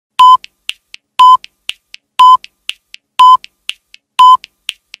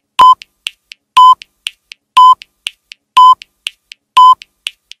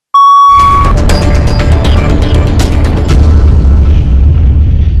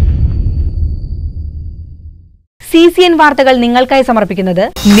CCN വാർത്തകൾ നിങ്ങൾക്കായി സമർപ്പിക്കുന്നത്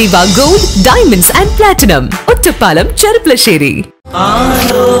നിവ gold diamonds and platinum Ottapalam Cherpulassery.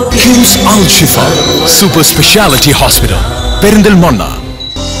 KIMS Al Shifa super speciality hospital Perinthalmanna.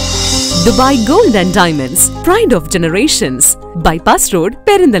 Dubai gold and diamonds pride of generations bypass road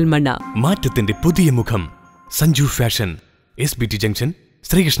Perinthalmanna. മാറ്റത്തിന്റെ പുതിയ മുഖം Sanju fashion SBT junction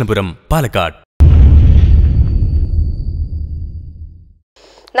Sreekrishnapuram Palakkad.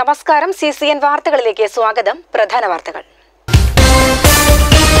 നമസ്കാരം. CCN വാർത്തകളിലേക്ക് സ്വാഗതം. പ്രധാന വാർത്തകൾ.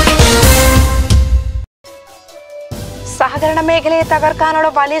 സഹകരണ മേഖലയെ തകർക്കാനുള്ള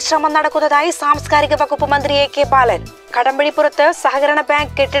വലിയ ശ്രമം നടക്കുന്നതായി സാംസ്കാരിക വകുപ്പ് മന്ത്രി AK ബാലൻ. കടമ്പഴിപ്പുറത്ത് സഹകരണ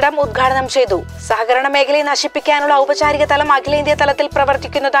ബാങ്ക് കെട്ടിടം ഉദ്ഘാടനം ചെയ്തു. സഹകരണ മേഖലയെ നശിപ്പിക്കാനുള്ള ഔപചാരിക തലം അഖിലേന്ത്യാ തലത്തിൽ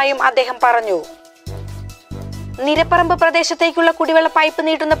പ്രവർത്തിക്കുന്നതായും അദ്ദേഹം പറഞ്ഞു. നിരപ്പറമ്പ് പ്രദേശത്തേക്കുള്ള കുടിവെള്ള പൈപ്പ്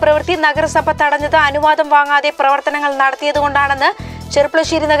നീട്ടുന്ന പ്രവൃത്തി നഗരസഭ തടഞ്ഞത് അനുവാദം വാങ്ങാതെ പ്രവർത്തനങ്ങൾ നടത്തിയതുകൊണ്ടാണെന്ന്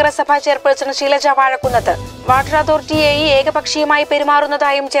ചെറുപ്പളശ്ശേരി നഗരസഭ ചെയർപേഴ്സൺ ശീലജ വാഴക്കുന്നത്ത്. വാട്ടർ അതോറിറ്റിയെയും ഏകപക്ഷീയമായി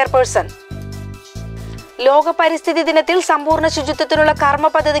പെരുമാറുന്നതായും ചെയർപേഴ്സൺ. ലോക പരിസ്ഥിതി ദിനത്തിൽ സമ്പൂർണ്ണ ശുചിത്വത്തിനുള്ള കർമ്മ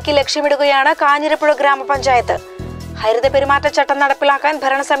പദ്ധതിക്ക് ലക്ഷ്യമിടുകയാണ് കാഞ്ഞിരപ്പുഴ ഗ്രാമപഞ്ചായത്ത്. ഹരിത പെരുമാറ്റച്ചട്ടം നടപ്പിലാക്കാൻ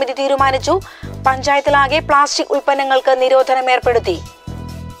ഭരണസമിതി തീരുമാനിച്ചു. പഞ്ചായത്തിലാകെ പ്ലാസ്റ്റിക് ഉൽപ്പന്നങ്ങൾക്ക് നിരോധനം ഏർപ്പെടുത്തി.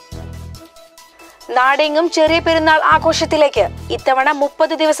 നാടെങ്ങും ചെറിയ പെരുന്നാൾ ആഘോഷത്തിലേക്ക്. ഇത്തവണ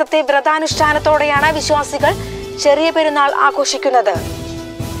 30 ദിവസത്തെ വ്രതാനുഷ്ഠാനത്തോടെയാണ് വിശ്വാസികൾ ചെറിയ പെരുന്നാൾ ആഘോഷിക്കുന്നത്.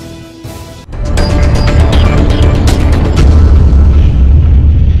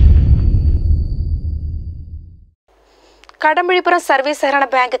 കടമ്പഴിപ്പുറം സർവീസ് സഹകരണ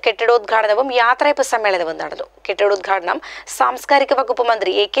ബാങ്ക് കെട്ടിടോദ്ഘാടനവും യാത്രയപ്പ് സമ്മേളനവും നടന്നു. കെട്ടിടോദ്ഘാടനം സാംസ്കാരിക വകുപ്പ്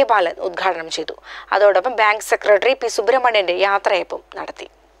മന്ത്രി AK ബാലൻ ഉദ്ഘാടനം ചെയ്തു. അതോടൊപ്പം ബാങ്ക് സെക്രട്ടറി P സുബ്രഹ്മണ്യന്റെ യാത്രയപ്പും നടത്തി.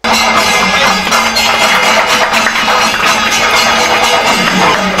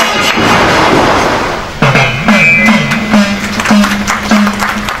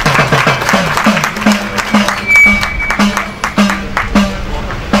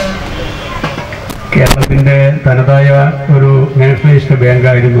 കേരളത്തിൻ്റെ തനതായ ഒരു nationalised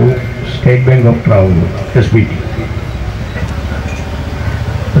ബാങ്കായിരുന്നു state bank of travel SBT.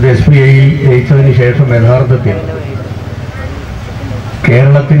 അത് SBI ജയിച്ചതിന് ശേഷം യഥാർത്ഥത്തിൽ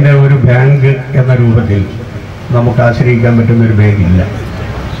കേരളത്തിൻ്റെ ഒരു ബാങ്ക് എന്ന രൂപത്തിൽ നമുക്ക് ആശ്രയിക്കാൻ പറ്റുന്നൊരു ബാങ്കില്ല.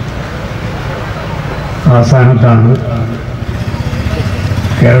 ആ സ്ഥാനത്താണ്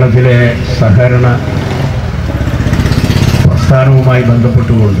കേരളത്തിലെ സഹകരണ പ്രസ്ഥാനവുമായി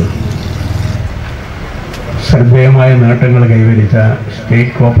ബന്ധപ്പെട്ടുകൊണ്ട് ശ്രദ്ധേയമായ നേട്ടങ്ങൾ കൈവരിച്ച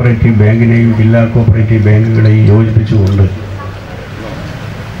സ്റ്റേറ്റ് കോപ്പറേറ്റീവ് ബാങ്കിനെയും ജില്ലാ കോപ്പറേറ്റീവ് ബാങ്കുകളെയും യോജിപ്പിച്ചുകൊണ്ട്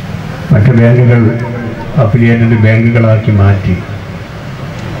മറ്റ് ബാങ്കുകൾ അഫിലിയേറ്റഡ് ബാങ്കുകളാക്കി മാറ്റി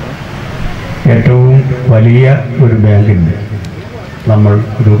ഏറ്റവും വലിയ ഒരു ബാങ്കിന് നമ്മൾ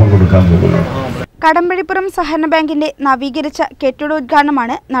രൂപം കൊടുക്കാൻ പോകുന്നു. കടമ്പഴിപ്പുറം സഹകരണ ബാങ്കിന്റെ നവീകരിച്ച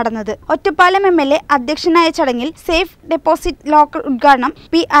കെട്ടിടോദ്ഘാടനമാണ് നടന്നത്. ഒറ്റപ്പാലം MLA അധ്യക്ഷനായ ചടങ്ങിൽ സേഫ് ഡെപ്പോസിറ്റ് ലോക്കർ ഉദ്ഘാടനം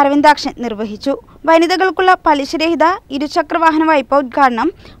P അരവിന്ദാക്ഷൻ നിർവഹിച്ചു. വനിതകൾക്കുള്ള പലിശരഹിത ഇരുചക്രവാഹന വായ്പ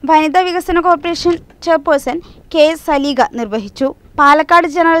ഉദ്ഘാടനം വനിതാ വികസന കോർപ്പറേഷൻ ചെയർപേഴ്സൺ KS സലീഗ നിർവഹിച്ചു. Palakkad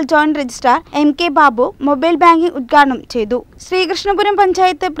general joint registrar MK Babu mobile banking ഉദ്ഘാടനം ചെയ്തു. ശ്രീകൃഷ്ണപുരം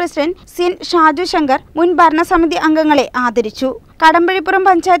പഞ്ചായത്ത് പ്രസിഡന്റ് CN ഷാജു ശങ്കർ മുൻ ഭരണസമിതി അംഗങ്ങളെ ആദരിച്ചു. കടമ്പഴിപ്പുറം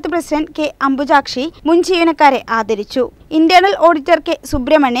പഞ്ചായത്ത് പ്രസിഡന്റ് K അംബുജാക്ഷി മുൻ ജീവനക്കാരെ ആദരിച്ചു. Internal auditor K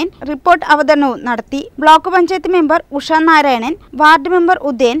Subramanian report അവതരണവും നടത്തി. Block panchayat member Usha Narayanan, ward member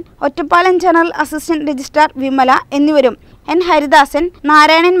Udayan, Ottapalam general assistant registrar Vimala എന്നിവരും N Haridasan,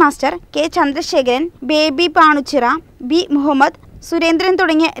 Narayanan master, K Chandrasekharan, baby പാണുച്ചിറ, B Muhammad, Surendran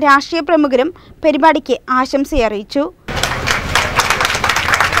തുടങ്ങിയ രാഷ്ട്രീയ പ്രമുഖരും പരിപാടിക്ക് ആശംസയറിയിച്ചു.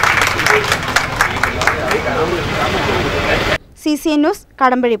 CCN news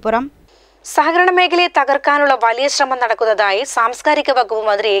Kadampazhipuram. സഹകരണ മേഖലയെ തകർക്കാനുള്ള വലിയ ശ്രമം നടക്കുന്നതായി സാംസ്കാരിക വകുപ്പ്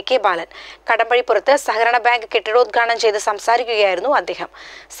മന്ത്രി AK ബാലൻ. കടമ്പഴിപ്പുറത്ത് സഹകരണ ബാങ്ക് കെട്ടിടോദ്ഘാടനം ചെയ്ത് സംസാരിക്കുകയായിരുന്നു അദ്ദേഹം.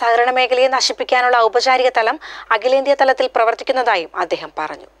 സഹകരണ മേഖലയെ നശിപ്പിക്കാനുള്ള ഔപചാരിക തലം അഖിലേന്ത്യാ തലത്തിൽ പ്രവർത്തിക്കുന്നതായും അദ്ദേഹം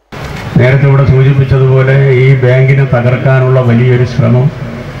പറഞ്ഞു. നേരത്തെ ഇവിടെ സൂചിപ്പിച്ചതുപോലെ ഈ ബാങ്കിനെ തകർക്കാനുള്ള വലിയൊരു ശ്രമം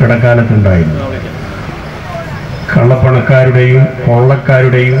ഇടക്കാലത്തുണ്ടായിരുന്നു. കള്ളപ്പണക്കാരുടെയും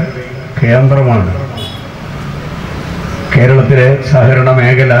കൊള്ളക്കാരുടെയും കേന്ദ്രമാണ് കേരളത്തിലെ സഹകരണ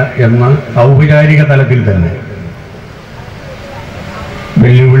മേഖല എന്ന ഔപചാരിക തലത്തിൽ തന്നെ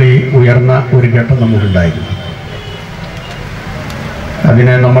വെല്ലുവിളി ഉയർന്ന ഒരു ഘട്ടം നമുക്കുണ്ടായിരുന്നു.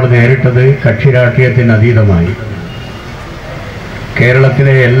 അതിനെ നമ്മൾ നേരിട്ടത് കക്ഷി രാഷ്ട്രീയത്തിന് അതീതമായി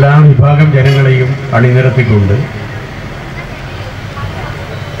കേരളത്തിലെ എല്ലാ വിഭാഗം ജനങ്ങളെയും അണിനിരത്തിക്കൊണ്ട്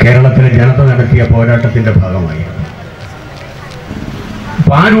കേരളത്തിലെ ജനത നടത്തിയ പോരാട്ടത്തിന്റെ ഭാഗമായി.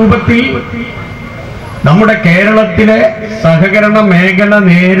 ആ രൂപത്തിൽ നമ്മുടെ കേരളത്തിലെ സഹകരണ മേഖല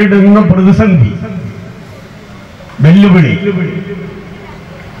നേരിടുന്ന പ്രതിസന്ധി, വെല്ലുവിളി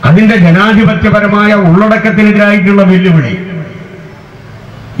അതിന്റെ ജനാധിപത്യപരമായ ഉള്ളടക്കത്തിനെതിരായിട്ടുള്ള വെല്ലുവിളി.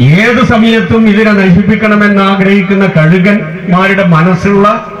 ഏത് സമയത്തും ഇതിനെ നശിപ്പിക്കണമെന്ന് ആഗ്രഹിക്കുന്ന കഴുകന്മാരുടെ മനസ്സുള്ള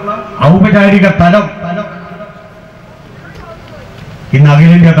ഔപചാരിക തലം ഇന്ന്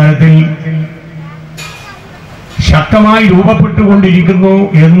അഖിലേന്ത്യാ തലത്തിൽ ശക്തമായി രൂപപ്പെട്ടുകൊണ്ടിരിക്കുന്നു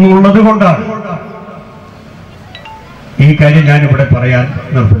എന്നുള്ളത് കൊണ്ടാണ് ഈ കാര്യം ഞാനിവിടെ പറയാൻ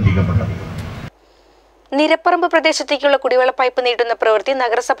നിർബന്ധിക്കപ്പെട്ടത്. നിരപ്പറമ്പ് പ്രദേശത്തേക്കുള്ള കുടിവെള്ള പൈപ്പ് നീട്ടുന്ന പ്രവൃത്തി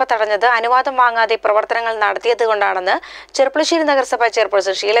നഗരസഭ തടഞ്ഞത് അനുവാദം വാങ്ങാതെ പ്രവർത്തനങ്ങൾ നടത്തിയതുകൊണ്ടാണെന്ന് ചെർപ്പുളശ്ശേരി നഗരസഭ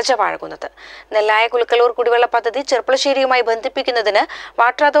ചെയർപേഴ്സൺ ശീലജ വാഴകുന്നത്. നെല്ലായ കുലുക്കലൂർ കുടിവെള്ള പദ്ധതി ചെർപ്പുളശ്ശേരിയുമായി ബന്ധിപ്പിക്കുന്നതിന്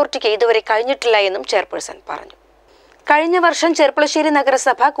വാട്ടർ അതോറിറ്റിക്ക് ഇതുവരെ കഴിഞ്ഞിട്ടില്ല എന്നും ചെയർപേഴ്സൺ പറഞ്ഞു. കഴിഞ്ഞ വർഷം ചെർപ്പുളശ്ശേരി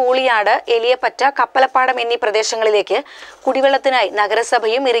നഗരസഭ കൂളിയാട്, എലിയപ്പറ്റ, കപ്പലപ്പാടം എന്നീ പ്രദേശങ്ങളിലേക്ക് കുടിവെള്ളത്തിനായി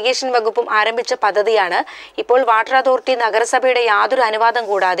നഗരസഭയും ഇറിഗേഷൻ വകുപ്പും ആരംഭിച്ച പദ്ധതിയാണ് ഇപ്പോൾ വാട്ടർ അതോറിറ്റി നഗരസഭയുടെ യാതൊരു അനുവാദം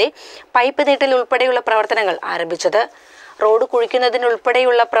കൂടാതെ പൈപ്പ് നീട്ടൽ ഉൾപ്പെടെയുള്ള പ്രവർത്തനങ്ങൾ ആരംഭിച്ചത്. റോഡ്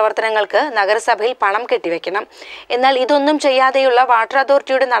കുഴിക്കുന്നതിനുൾപ്പെടെയുള്ള പ്രവർത്തനങ്ങൾക്ക് നഗരസഭയിൽ പണം കെട്ടിവെക്കണം. എന്നാൽ ഇതൊന്നും ചെയ്യാതെയുള്ള വാട്ടർ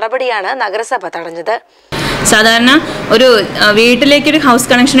അതോറിറ്റിയുടെ നടപടിയാണ് നഗരസഭ തടഞ്ഞത്. സാധാരണ ഒരു വീട്ടിലേക്കൊരു ഹൗസ്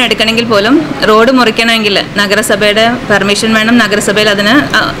കണക്ഷൻ എടുക്കണമെങ്കിൽ പോലും റോഡ് മുറിക്കണമെങ്കിൽ നഗരസഭയുടെ പെർമിഷൻ വേണം. നഗരസഭയിൽ അതിന്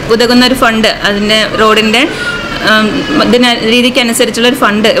ഉതകുന്ന ഒരു ഫണ്ട്, അതിൻ്റെ റോഡിൻ്റെ രീതിക്കനുസരിച്ചുള്ളൊരു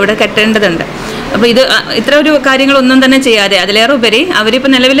ഫണ്ട് ഇവിടെ കെട്ടേണ്ടതുണ്ട്. അപ്പോൾ ഇത്ര ഒരു കാര്യങ്ങളൊന്നും തന്നെ ചെയ്യാതെ അതിലേറെ ഉപരി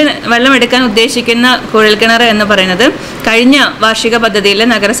അവരിപ്പോൾ നിലവിൽ വെള്ളം എടുക്കാൻ ഉദ്ദേശിക്കുന്ന കുഴൽക്കിണർ എന്ന് പറയുന്നത് കഴിഞ്ഞ വാർഷിക പദ്ധതിയിൽ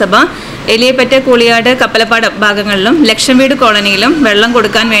നഗരസഭ എലിയപ്പറ്റ, കൂളിയാട്, കപ്പലപ്പാടം ഭാഗങ്ങളിലും ലക്ഷം വീട് കോളനിയിലും വെള്ളം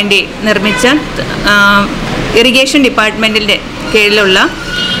കൊടുക്കാൻ വേണ്ടി നിർമ്മിച്ച ഇറിഗേഷൻ ഡിപ്പാർട്ട്മെൻറ്റിൻ്റെ കീഴിലുള്ള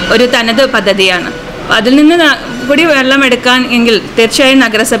ഒരു തനത് പദ്ധതിയാണ്. അതിൽ നിന്ന് കൂടി വെള്ളം എടുക്കാൻ എങ്കിൽ തീർച്ചയായും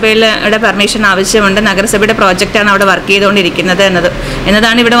നഗരസഭയുടെ പെർമിഷൻ ആവശ്യമുണ്ട്. നഗരസഭയുടെ പ്രോജക്റ്റാണ് അവിടെ വർക്ക് ചെയ്തുകൊണ്ടിരിക്കുന്നത്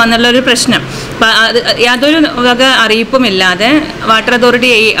എന്നതാണ് ഇവിടെ വന്നുള്ള ഒരു പ്രശ്നം. യാതൊരു വക അറിയിപ്പുമില്ലാതെ വാട്ടർ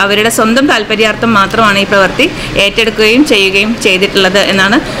അതോറിറ്റി അവരുടെ സ്വന്തം താല്പര്യാർത്ഥം മാത്രമാണ് ഈ പ്രവൃത്തി ഏറ്റെടുക്കുകയും ചെയ്യുകയും ചെയ്തിട്ടുള്ളത്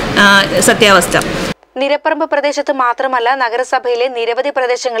എന്നാണ് സത്യാവസ്ഥ. നിരപ്പറമ്പ് പ്രദേശത്ത് മാത്രമല്ല നഗരസഭയിലെ നിരവധി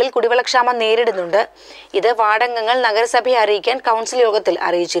പ്രദേശങ്ങളിൽ കുടിവെള്ളക്ഷാമം നേരിടുന്നുണ്ട്. ഇത് വാർഡംഗങ്ങൾ നഗരസഭയെ അറിയിക്കാൻ കൗൺസിൽ യോഗത്തിൽ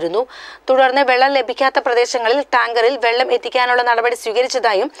അറിയിച്ചിരുന്നു. തുടർന്ന് വെള്ളം ലഭിക്കാത്ത പ്രദേശങ്ങളിൽ ടാങ്കറിൽ വെള്ളം എത്തിക്കാനുള്ള നടപടി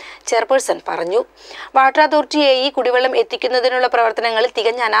സ്വീകരിച്ചതായും ചെയർപേഴ്സൺ പറഞ്ഞു. വാട്ടർ അതോറിറ്റി കുടിവെള്ളം എത്തിക്കുന്നതിനുള്ള പ്രവർത്തനങ്ങളിൽ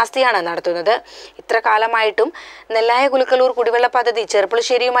തികഞ്ഞ അനാസ്ഥയാണ് നടത്തുന്നത്. ഇത്ര കാലമായിട്ടും നെല്ലായ കുലുക്കലൂർ കുടിവെള്ള പദ്ധതി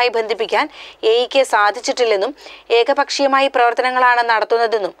ചെർപ്പുളശ്ശേരിയുമായി ബന്ധിപ്പിക്കാൻ എഇക്ക് സാധിച്ചിട്ടില്ലെന്നും ഏകപക്ഷീയമായി പ്രവർത്തനങ്ങളാണ്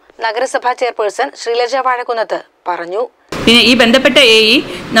നടത്തുന്നതെന്നും നഗരസഭാ ചെയർപേഴ്സൺ ശീലജ വാഴകുന്നത് പറഞ്ഞു. പിന്നെ ഈ ബന്ധപ്പെട്ട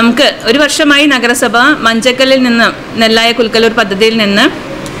നമുക്ക് ഒരു വർഷമായി നഗരസഭ മഞ്ചക്കല്ലിൽ നിന്ന് നെല്ലായ കുലുക്കലൂർ പദ്ധതിയിൽ നിന്ന്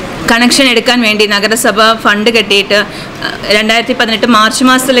കണക്ഷൻ എടുക്കാൻ വേണ്ടി നഗരസഭ ഫണ്ട് കെട്ടിയിട്ട് 2018 മാർച്ച്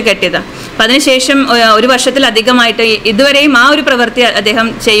മാസത്തിൽ കെട്ടിയതാണ്. അപ്പം അതിനുശേഷം ഒരു വർഷത്തിലധികമായിട്ട് ഇതുവരെയും ആ ഒരു പ്രവൃത്തി അദ്ദേഹം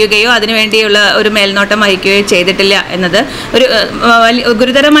ചെയ്യുകയോ അതിനുവേണ്ടിയുള്ള ഒരു മേൽനോട്ടം വഹിക്കുകയോ ചെയ്തിട്ടില്ല എന്നത് ഒരു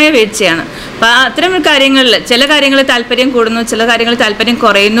ഗുരുതരമായ വീഴ്ചയാണ്. അപ്പം അത്തരം കാര്യങ്ങളിൽ ചില കാര്യങ്ങളിൽ താല്പര്യം കൂടുന്നു, ചില കാര്യങ്ങളിൽ താല്പര്യം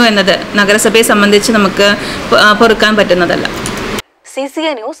കുറയുന്നു എന്നത് നഗരസഭയെ സംബന്ധിച്ച് നമുക്ക് പൊറുക്കാൻ പറ്റുന്നതല്ല.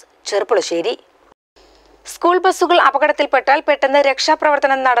 ccnnews ചെർപ്പുളശ്ശേരി. സ്കൂൾ ബസ്സുകൾ അപകടത്തിൽപ്പെട്ടാൽ പെട്ടെന്ന്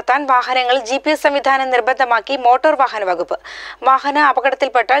രക്ഷാപ്രവർത്തനം നടത്താൻ വാഹനങ്ങൾ GPS സംവിധാനം നിർബന്ധമാക്കി മോട്ടോർ വാഹന വകുപ്പ്. വാഹന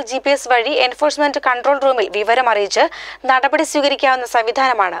അപകടത്തിൽപ്പെട്ടാൽ GPS വഴി എൻഫോഴ്സ്മെന്റ് കൺട്രോൾ റൂമിൽ വിവരം അറിയിച്ച് നടപടി സ്വീകരിക്കാവുന്ന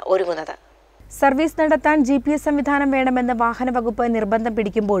സംവിധാനമാണ് ഒരുങ്ങുന്നത്. സർവീസ് നടത്താൻ GPS സംവിധാനം വേണമെന്ന് വാഹന വകുപ്പ് നിർബന്ധം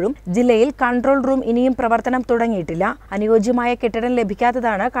പിടിക്കുമ്പോഴും ജില്ലയിൽ കൺട്രോൾ റൂം ഇനിയും പ്രവർത്തനം തുടങ്ങിയിട്ടില്ല. അനുയോജ്യമായ കെട്ടിടം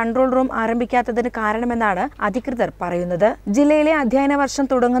ലഭിക്കാത്തതാണ് കൺട്രോൾ റൂം ആരംഭിക്കാത്തതിന് കാരണമെന്നാണ് അധികൃതർ പറയുന്നത്. ജില്ലയിലെ അധ്യയന വർഷം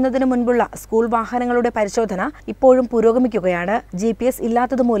തുടങ്ങുന്നതിന് മുൻപുള്ള സ്കൂൾ വാഹനങ്ങളുടെ പരിശോധന ഇപ്പോഴും പുരോഗമിക്കുകയാണ്. GPS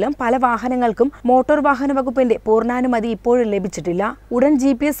ഇല്ലാത്തതുമൂലം പല വാഹനങ്ങൾക്കും മോട്ടോർ വാഹന വകുപ്പിന്റെ പൂർണ്ണാനുമതി ഇപ്പോഴും ലഭിച്ചിട്ടില്ല. ഉടൻ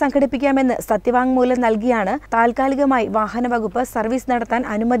GPS സംഘടിപ്പിക്കാമെന്ന് സത്യവാങ്മൂലം നൽകിയാണ് താൽക്കാലികമായി വാഹന വകുപ്പ് സർവീസ് നടത്താൻ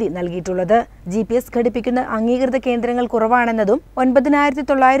അനുമതി നൽകിയിട്ടുള്ളത്. GPS ഘടിപ്പിക്കുന്ന അംഗീകൃത കേന്ദ്രങ്ങൾ കുറവാണെന്നതും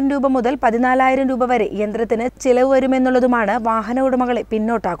 9,900 രൂപ മുതൽ 14,000 രൂപ വരെ യന്ത്രത്തിന് ചിലവ് വരുമെന്നുള്ളതുമാണ് വാഹന ഉടമകളെ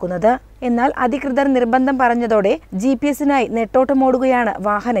പിന്നോട്ടാക്കുന്നത്. എന്നാൽ അധികൃതർ നിർബന്ധം പറഞ്ഞതോടെ GPS-നായി നെട്ടോട്ടമോടുകയാണ്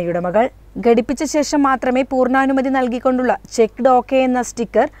വാഹനയുടമകൾ. ഘടിപ്പിച്ച ശേഷം മാത്രമേ പൂർണ്ണാനുമതി നൽകിക്കൊണ്ടുള്ള ചെക്ക്ഡ് ഓക്കെ എന്ന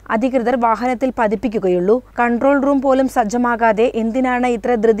സ്റ്റിക്കർ അധികൃതർ വാഹനത്തിൽ പതിപ്പിക്കുകയുള്ളൂ. കൺട്രോൾ റൂം പോലും സജ്ജമാകാതെ എന്തിനാണ്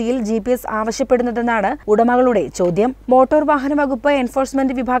ഇത്ര ധൃതിയിൽ GPS ആവശ്യപ്പെടുന്നതെന്നാണ് ഉടമകളുടെ ചോദ്യം. മോട്ടോർ വാഹന വകുപ്പ്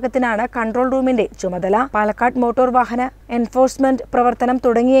എൻഫോഴ്സ്മെന്റ് വിഭാഗത്തിനാണ് കൺട്രോൾ റൂമിന്റെ ചുമതല. പാലക്കാട് മോട്ടോർ വാഹന എൻഫോഴ്സ്മെന്റ് പ്രവർത്തനം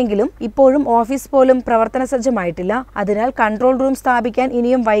തുടങ്ങിയെങ്കിലും ഇപ്പോഴും ഓഫീസ് പോലും പ്രവർത്തന സജ്ജമായിട്ടില്ല. അതിനാൽ കൺട്രോൾ റൂം സ്ഥാപിക്കാൻ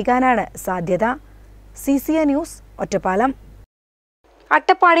ഇനിയും വൈകാനാണ് സാധ്യത. ccnnews ഒറ്റപ്പാലം.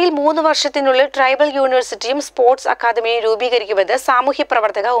 അട്ടപ്പാടിയിൽ 3 വർഷത്തിനുള്ളിൽ ട്രൈബൽ യൂണിവേഴ്സിറ്റിയും സ്പോർട്സ് അക്കാദമിയും രൂപീകരിക്കുമെന്ന് സാമൂഹ്യ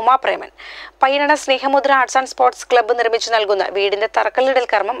പ്രവർത്തക Uma Preman. പയ്യനട Snehamudra arts and sports club നിർമ്മിച്ചു നൽകുന്ന വീടിന്റെ തറക്കല്ലിടൽ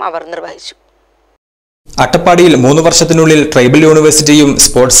കർമ്മം അവർ നിർവഹിച്ചു. അട്ടപ്പാടിയിൽ 3 വർഷത്തിനുള്ളിൽ ട്രൈബൽ യൂണിവേഴ്സിറ്റിയും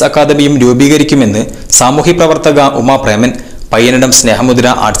സ്പോർട്സ് അക്കാദമിയും രൂപീകരിക്കുമെന്ന് സാമൂഹ്യ പ്രവർത്തക Uma Preman Payyanidam Snehamudra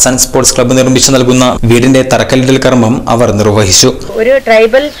arts and sports club നിർമ്മിച്ചു നൽകുന്ന വീടിന്റെ തറക്കല്ലിടൽ കർമ്മം അവർ നിർവഹിച്ചു. ഒരു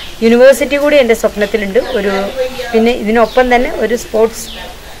ട്രൈബൽ യൂണിവേഴ്സിറ്റി കൂടി എൻ്റെ സ്വപ്നത്തിലുണ്ട്. പിന്നെ ഇതിനൊപ്പം തന്നെ ഒരു സ്പോർട്സ്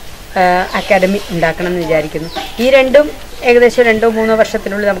അക്കാദമി ഉണ്ടാക്കണം എന്ന് വിചാരിക്കുന്നു. ഈ രണ്ടും ഏകദേശം 2-3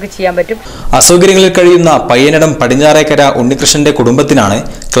 വർഷത്തിനുള്ളിൽ നമുക്ക് ചെയ്യാൻ പറ്റും. അസൗകര്യങ്ങളിൽ കഴിയുന്ന പയ്യനിടം പടിഞ്ഞാറേക്കര ഉണ്ണികൃഷ്ണന്റെ കുടുംബത്തിനാണ്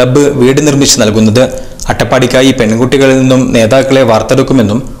ക്ലബ്ബ് വീട് നിർമ്മിച്ചു നൽകുന്നത്. അട്ടപ്പാടിക്കായി പെൺകുട്ടികളിൽ നിന്നും നേതാക്കളെ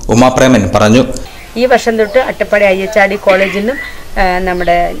വാർത്തെടുക്കുമെന്നും ഉമാപ്രേമൻ പറഞ്ഞു. ഈ വർഷം തൊട്ട് അട്ടപ്പാടി IHRD കോളേജിൽ നിന്നും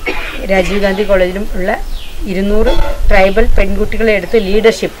നമ്മുടെ രാജീവ് ഗാന്ധി കോളേജിലും ഉള്ള 200 ട്രൈബൽ പെൺകുട്ടികളെ എടുത്ത്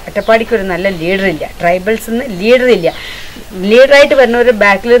ലീഡർഷിപ്പ്. അട്ടപ്പാടിക്ക് ഒരു നല്ല ലീഡറില്ല, ട്രൈബൽസിന് ലീഡറില്ല. ലീഡറായിട്ട് വരുന്നവർ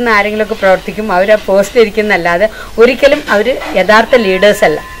ബാക്കിൽ നിന്ന് ആരെങ്കിലുമൊക്കെ പ്രവർത്തിക്കും, അവർ ആ പോസ്റ്റിലിരിക്കുന്നല്ലാതെ ഒരിക്കലും അവർ യഥാർത്ഥ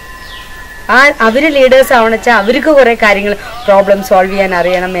ലീഡേഴ്സല്ല. അവർ ലീഡേഴ്സ് ആവണം വെച്ചാൽ അവർക്ക് കുറേ കാര്യങ്ങൾ പ്രോബ്ലം സോൾവ് ചെയ്യാൻ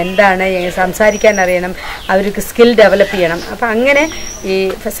അറിയണം, എന്താണ് സംസാരിക്കാൻ അറിയണം, അവർക്ക് സ്കിൽ ഡെവലപ്പ് ചെയ്യണം. അപ്പം അങ്ങനെ ഈ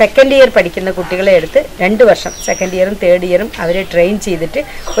സെക്കൻഡ് ഇയർ പഠിക്കുന്ന കുട്ടികളെ എടുത്ത് 2 വർഷം സെക്കൻഡ് ഇയറും തേർഡ് ഇയറും അവരെ ട്രെയിൻ ചെയ്തിട്ട്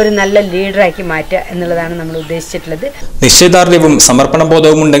ഒരു നല്ല ലീഡറാക്കി മാറ്റുക എന്നുള്ളതാണ് നമ്മൾ ഉദ്ദേശിച്ചിട്ടുള്ളത്. നിശ്ചയദാർഢ്യവും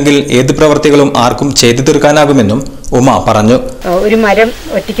സമർപ്പണബോധവും ഉണ്ടെങ്കിൽ ഏത് പ്രവർത്തികളും ആർക്കും ചെയ്തു തീർക്കാനാകുമെന്നും ഉമ പറഞ്ഞു. ഒരു മരം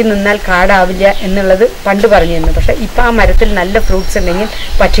ഒറ്റയ്ക്ക് നിന്നാൽ കാടാവില്ല എന്നുള്ളത് പണ്ട് പറഞ്ഞിരുന്നു. പക്ഷേ ഇപ്പം ആ മരത്തിൽ നല്ല ഫ്രൂട്ട്സ് ഉണ്ടെങ്കിൽ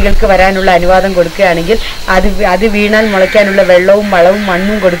പക്ഷികൾക്ക് വരാനുള്ള അനുവാദം കൊടുക്കുകയാണെങ്കിൽ, അത് വീണാൽ മുളയ്ക്കാനുള്ള വെള്ളവും വളവും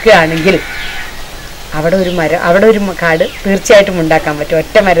മണ്ണും കൊടുക്കുകയാണെങ്കിൽ അവിടെ ഒരു കാട് തീർച്ചയായിട്ടും ഉണ്ടാക്കാൻ പറ്റും.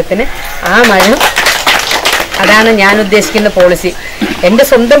 ഒറ്റ മരത്തിന് ആ മരം. അതാണ് ഞാൻ ഉദ്ദേശിക്കുന്ന പോളിസി. എൻ്റെ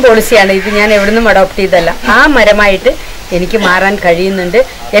സ്വന്തം പോളിസിയാണ് ഇത്. ഞാൻ എവിടെ നിന്നും അഡോപ്റ്റ് ചെയ്തല്ല. ആ മരമായിട്ട് എനിക്ക് മാറാൻ കഴിയുന്നുണ്ട്.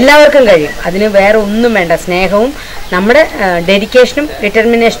 എല്ലാവർക്കും കഴിയും. അതിന് വേറെ ഒന്നും വേണ്ട. സ്നേഹവും നമ്മുടെ ഡെഡിക്കേഷനും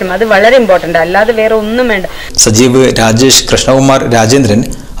ഡിറ്റർമിനേഷനും അത് വളരെ ഇമ്പോർട്ടൻ്റ്. അല്ലാതെ വേറെ ഒന്നും വേണ്ട. സജീവ്, രാജേഷ്, കൃഷ്ണകുമാർ, രാജേന്ദ്രൻ,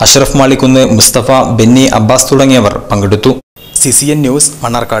 അഷ്റഫ് മാളിക്കുന്ന്, മുസ്തഫ, ബെന്നി, അബ്ബാസ് തുടങ്ങിയവർ പങ്കെടുത്തു. CCN news,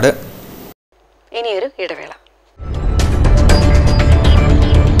 Mannarkkad. ഇനിയൊരു ഇടവേള.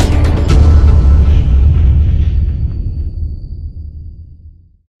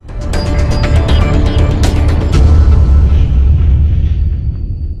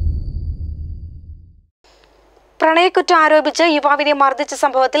 പ്രണയക്കുറ്റം ആരോപിച്ച് യുവാവിനെ മർദ്ദിച്ച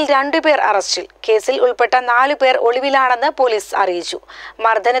സംഭവത്തിൽ 2 പേർ അറസ്റ്റിൽ. കേസിൽ ഉൾപ്പെട്ട 4 പേർ ഒളിവിലാണെന്ന് പോലീസ് അറിയിച്ചു.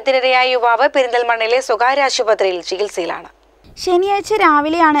 മർദ്ദനത്തിനിരയായ യുവാവ് പെരിന്തൽമണ്ണയിലെ സ്വകാര്യ ആശുപത്രിയിൽ ചികിത്സയിലാണ്. ശനിയാഴ്ച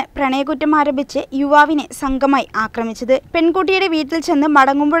രാവിലെയാണ് പ്രണയക്കുറ്റം ആരംഭിച്ച് യുവാവിനെ സംഘമായി ആക്രമിച്ചത്. പെൺകുട്ടിയുടെ വീട്ടിൽ ചെന്ന്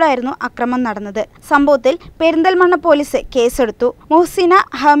മടങ്ങുമ്പോഴായിരുന്നു അക്രമം നടന്നത്. സംഭവത്തിൽ പെരിന്തൽമണ്ണ പോലീസ് കേസെടുത്തു. മുഹ്സിന,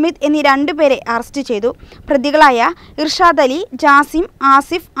 ഹമീദ് എന്നീ 2 പേരെ അറസ്റ്റ് ചെയ്തു. പ്രതികളായ ഇർഷാദ് അലി, ജാസിം,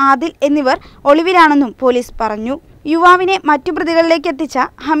 ആസിഫ്, ആദിൽ എന്നിവർ ഒളിവിലാണെന്നും പോലീസ് പറഞ്ഞു. യുവാവിനെ മറ്റു പ്രതികളിലേക്ക് എത്തിച്ച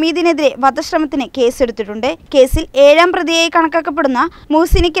ഹമീദിനെതിരെ വധശ്രമത്തിന് കേസെടുത്തിട്ടുണ്ട്. കേസിൽ 7ാം പ്രതിയായി കണക്കാക്കപ്പെടുന്ന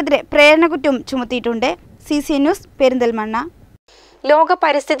മുഹ്സിനയ്ക്കെതിരെ പ്രേരണക്കുറ്റവും ചുമത്തിയിട്ടുണ്ട്. CCN news, Perinthalmanna. ലോക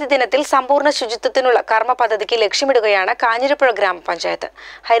പരിസ്ഥിതി ദിനത്തിൽ സമ്പൂർണ്ണ ശുചിത്വത്തിനുള്ള കർമ്മ പദ്ധതിക്ക് ലക്ഷ്യമിടുകയാണ് കാഞ്ഞിരപ്പുഴ ഗ്രാമപഞ്ചായത്ത്.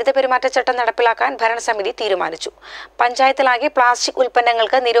 ഹരിത പെരുമാറ്റച്ചട്ടം നടപ്പിലാക്കാൻ ഭരണസമിതി തീരുമാനിച്ചു. പഞ്ചായത്തിലാകെ പ്ലാസ്റ്റിക്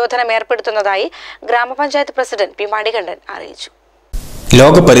ഉൽപ്പന്നങ്ങൾക്ക് നിരോധനം ഏർപ്പെടുത്തുന്നതായി ഗ്രാമപഞ്ചായത്ത് പ്രസിഡന്റ് P. മണികണ്ഠൻ അറിയിച്ചു.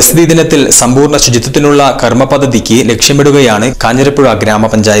 ലോക പരിസ്ഥിതി ദിനത്തിൽ സമ്പൂർണ്ണ ശുചിത്വത്തിനുള്ള കർമ്മ പദ്ധതിക്ക് ലക്ഷ്യമിടുകയാണ് കാഞ്ഞിരപ്പുഴ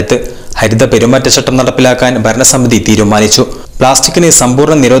ഗ്രാമപഞ്ചായത്ത്. ഹരിത പെരുമാറ്റച്ചട്ടം നടപ്പിലാക്കാൻ ഭരണസമിതി തീരുമാനിച്ചു. പ്ലാസ്റ്റിക്കിന്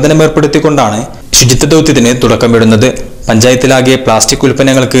സമ്പൂർണ്ണ നിരോധനം ഏർപ്പെടുത്തിക്കൊണ്ടാണ് ശുചിത്വ ദൗത്യത്തിന് തുടക്കമിടുന്നത്. പഞ്ചായത്തിലാകെ പ്ലാസ്റ്റിക്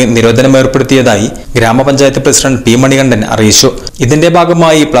ഉൽപ്പന്നങ്ങൾക്ക് നിരോധനം ഏർപ്പെടുത്തിയതായി ഗ്രാമപഞ്ചായത്ത് പ്രസിഡന്റ് P. മണികണ്ഠൻ അറിയിച്ചു. ഇതിന്റെ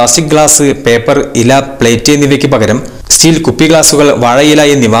ഭാഗമായി പ്ലാസ്റ്റിക് ഗ്ലാസ്, പേപ്പർ, ഇല, പ്ലേറ്റ് എന്നിവയ്ക്ക് പകരം സ്റ്റീൽ കുപ്പി ഗ്ലാസുകൾ, വാഴയില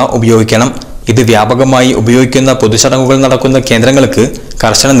എന്നിവ ഉപയോഗിക്കണം. ഇത് വ്യാപകമായി ഉപയോഗിക്കുന്ന പൊതുചടങ്ങുകൾ നടക്കുന്ന കേന്ദ്രങ്ങൾക്ക്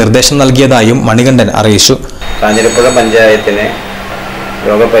കർശന നിർദ്ദേശം നൽകിയതായും മണികണ്ഠൻ അറിയിച്ചു. കാഞ്ഞിരപ്പുഴ പഞ്ചായത്തിനെ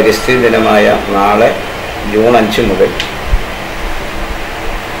ലോക പരിസ്ഥിതി ദിനമായ നാളെ ജൂൺ 5 മുതൽ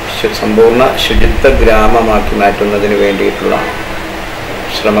സമ്പൂർണ്ണ ശുചിത്വ ഗ്രാമമാക്കി മാറ്റുന്നതിന് വേണ്ടിയിട്ടുള്ള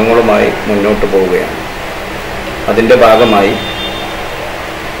ശ്രമങ്ങളുമായി മുന്നോട്ട് പോവുകയാണ്. അതിൻ്റെ ഭാഗമായി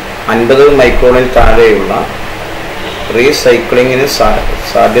 50 മൈക്രോണിൽ താഴെയുള്ള റീസൈക്ലിങ്ങിന്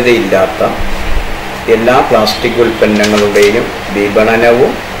സാധ്യതയില്ലാത്ത എല്ലാ പ്ലാസ്റ്റിക് ഉൽപ്പന്നങ്ങളുടെയും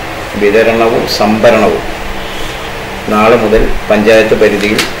വിപണനവും വിതരണവും സംഭരണവും നാളെ മുതൽ പഞ്ചായത്ത്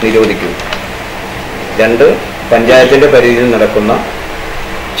പരിധിയിൽ നിരോധിക്കുന്നു. 2, പഞ്ചായത്തിൻ്റെ പരിധിയിൽ നടക്കുന്ന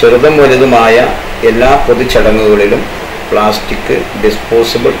ചെറുതും വലുതുമായ എല്ലാ പൊതുചടങ്ങുകളിലും പ്ലാസ്റ്റിക്,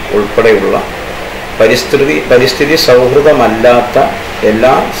 ഡിസ്പോസിബിൾ ഉൾപ്പെടെയുള്ള പരിസ്ഥിതി സൗഹൃദമല്ലാത്ത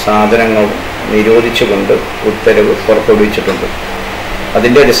എല്ലാ സാധനങ്ങളും നിരോധിച്ചുകൊണ്ട് ഉത്തരവ് പുറപ്പെടുവിച്ചിട്ടുണ്ട്.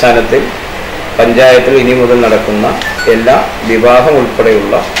 അതിൻ്റെ അടിസ്ഥാനത്തിൽ പഞ്ചായത്തിൽ ഇനി മുതൽ നടക്കുന്ന എല്ലാ വിവാഹം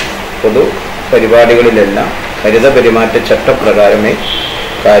ഉൾപ്പെടെയുള്ള പൊതു പരിപാടികളിലെല്ലാം ഹരിത പെരുമാറ്റച്ചട്ടപ്രകാരമേ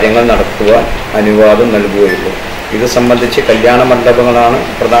കാര്യങ്ങൾ നടത്തുവാൻ അനുവാദം നൽകുകയുള്ളൂ. ഇത് സംബന്ധിച്ച് കല്യാണ മണ്ഡപങ്ങളാണ്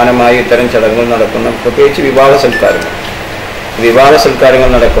പ്രധാനമായി ഇത്തരം ചടങ്ങുകൾ നടക്കുന്ന, പ്രത്യേകിച്ച് വിവാഹ സൽക്കാരങ്ങൾ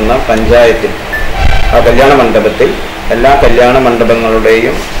നടക്കുന്ന പഞ്ചായത്തിൽ ആ കല്യാണ മണ്ഡപത്തിൽ എല്ലാ കല്യാണ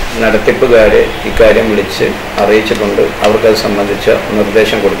മണ്ഡപങ്ങളുടെയും നടത്തിപ്പുകാരെ ഇക്കാര്യം വിളിച്ച് അറിയിച്ചിട്ടുണ്ട്. അവർക്കത് സംബന്ധിച്ച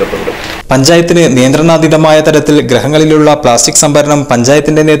നിർദ്ദേശം കൊടുത്തിട്ടുണ്ട്. പഞ്ചായത്തിന് നിയന്ത്രണാതീതമായ തരത്തിൽ ഗ്രഹങ്ങളിലുള്ള പ്ലാസ്റ്റിക് സംഭരണം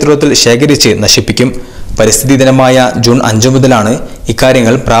പഞ്ചായത്തിന്റെ നേതൃത്വത്തിൽ ശേഖരിച്ച് നശിപ്പിക്കും. പരിസ്ഥിതി ദിനമായ ജൂൺ 5 മുതലാണ്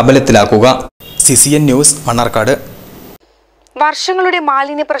ഇക്കാര്യങ്ങൾ പ്രാബല്യത്തിലാക്കുക. CCN news, Mannarkkad. വർഷങ്ങളുടെ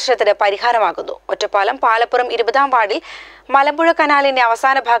മാലിന്യ പ്രശ്നത്തിന് പരിഹാരമാകുന്നു. ഒറ്റപ്പാലം പാലപ്പുറം 20-ാം വാർഡിൽ മലമ്പുഴ കനാലിന്റെ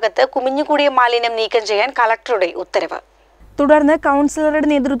അവസാന ഭാഗത്ത് കുമിഞ്ഞുകൂടിയ മാലിന്യം നീക്കം ചെയ്യാൻ കളക്ടറുടെ ഉത്തരവ്. തുടർന്ന് കൗൺസിലറുടെ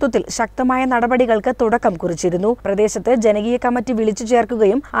നേതൃത്വത്തിൽ ശക്തമായ നടപടികൾക്ക് തുടക്കം കുറിച്ചിരുന്നു. പ്രദേശത്ത് ജനകീയ കമ്മിറ്റി വിളിച്ചു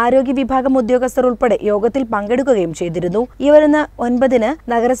ചേർക്കുകയും ആരോഗ്യ വിഭാഗം ഉദ്യോഗസ്ഥർ ഉൾപ്പെടെ യോഗത്തിൽ പങ്കെടുക്കുകയും ചെയ്തിരുന്നു. ഈ വരുന്ന 9-ന്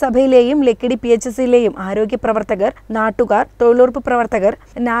നഗരസഭയിലെയും ലക്കിടി PHSയിലെയും ആരോഗ്യ പ്രവർത്തകർ, നാട്ടുകാർ, തൊഴിലുറപ്പ് പ്രവർത്തകർ,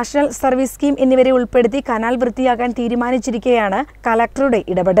 നാഷണൽ സർവീസ് സ്കീം എന്നിവരെ ഉൾപ്പെടുത്തി കനാൽ വൃത്തിയാക്കാൻ തീരുമാനിച്ചിരിക്കെയാണ് കളക്ടറുടെ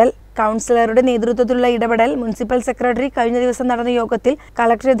ഇടപെടൽ. കൗൺസിലറുടെ നേതൃത്വത്തിലുള്ള ഇടപെടൽ മുനിസിപ്പൽ സെക്രട്ടറി കഴിഞ്ഞ ദിവസം നടന്ന യോഗത്തിൽ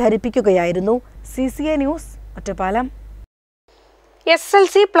കളക്ടറെ ധരിപ്പിക്കുകയായിരുന്നു. CCN news, Ottapalam.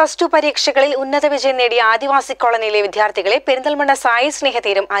 SLC+2 പരീക്ഷകളിൽ ഉന്നത വിജയം നേടിയ ആദിവാസി കോളനിയിലെ വിദ്യാർത്ഥികളെ പെരിന്തൽമണ്ണ സായി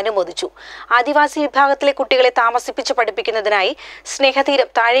സ്നേഹതീരം അനുമോദിച്ചു. ആദിവാസി വിഭാഗത്തിലെ കുട്ടികളെ താമസിപ്പിച്ച് പഠിപ്പിക്കുന്നതിനായി സ്നേഹതീരം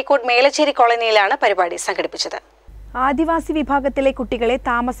താഴേക്കോട് മേലച്ചേരി കോളനിയിലാണ് പരിപാടി സംഘടിപ്പിച്ചത്. ആദിവാസി വിഭാഗത്തിലെ കുട്ടികളെ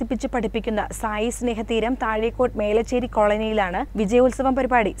താമസിപ്പിച്ച് പഠിപ്പിക്കുന്ന സായി സ്നേഹതീരം താഴേക്കോട് മേലച്ചേരി കോളനിയിലാണ് വിജയോത്സവം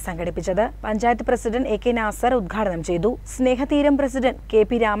പരിപാടി സംഘടിപ്പിച്ചത്. പഞ്ചായത്ത് പ്രസിഡന്റ് AK നാസർ ഉദ്ഘാടനം ചെയ്തു. സ്നേഹതീരം പ്രസിഡന്റ്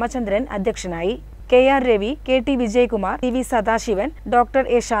KP രാമചന്ദ്രൻ അധ്യക്ഷനായി. KR Ravi, KT Vijayakumar, TV Sadasivan, doctor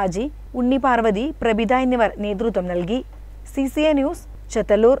A Shaji, ഉണ്ണി പാർവതി, പ്രഭിത എന്നിവർ നേതൃത്വം നൽകി. CCN news,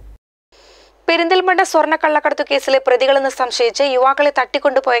 Chathallur. പെരിന്തൽമണ്ണ സ്വർണ്ണക്കള്ളക്കടത്തു കേസിലെ പ്രതികളെന്ന് സംശയിച്ച് യുവാക്കളെ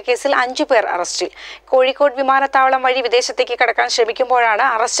തട്ടിക്കൊണ്ടുപോയ കേസിൽ 5 പേർ അറസ്റ്റിൽ. കോഴിക്കോട് വിമാനത്താവളം വഴി വിദേശത്തേക്ക് കടക്കാൻ ശ്രമിക്കുമ്പോഴാണ്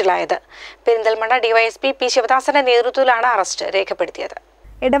അറസ്റ്റിലായത്. പെരിന്തൽമണ്ണ DYSP P ശിവദാസന്റെ നേതൃത്വത്തിലാണ് അറസ്റ്റ് രേഖപ്പെടുത്തിയത്.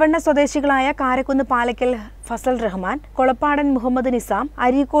 എടവണ്ണ സ്വദേശികളായ കാരക്കുന്ന് പാലക്കൽ ഫസൽ റഹ്മാൻ, കൊളപ്പാടൻ മുഹമ്മദ് നിസാം,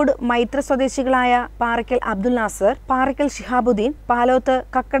 അരീക്കോട് മൈത്ര സ്വദേശികളായ പാറയ്ക്കൽ അബ്ദുൽ നാസർ, പാറയ്ക്കൽ ഷിഹാബുദ്ദീൻ, പാലോത്ത്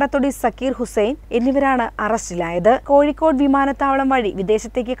കക്കടത്തൊടി സക്കീർ ഹുസൈൻ എന്നിവരാണ് അറസ്റ്റിലായത്. കോഴിക്കോട് വിമാനത്താവളം വഴി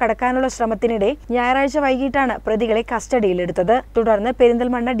വിദേശത്തേക്ക് കടക്കാനുള്ള ശ്രമത്തിനിടെ ഞായറാഴ്ച വൈകിട്ടാണ് പ്രതികളെ കസ്റ്റഡിയിലെടുത്തത്. തുടർന്ന്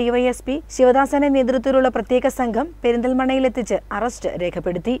പെരിന്തൽമണ്ണ DYSP ശിവദാസന്റെ നേതൃത്വത്തിലുള്ള പ്രത്യേക സംഘം പെരിന്തൽമണ്ണയിലെത്തിച്ച് അറസ്റ്റ്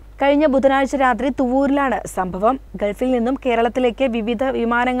രേഖപ്പെടുത്തി. കഴിഞ്ഞ ബുധനാഴ്ച രാത്രി തുവൂരിലാണ് സംഭവം. ഗൾഫിൽ നിന്നും കേരളത്തിലേക്ക് വിവിധ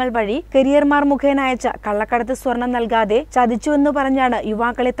വിമാനങ്ങൾ വഴി കരിയർമാർ മുഖേന അയച്ച കള്ളക്കടത്ത് സ്വർണം നൽകാതെ ചതിച്ചുവെന്ന് പറഞ്ഞാണ്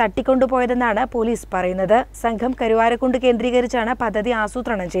യുവാക്കളെ തട്ടിക്കൊണ്ടുപോയതെന്നാണ് പോലീസ് പറയുന്നത്. സംഘം കരുവാരക്കുണ്ട് കേന്ദ്രീകരിച്ചാണ് പദ്ധതി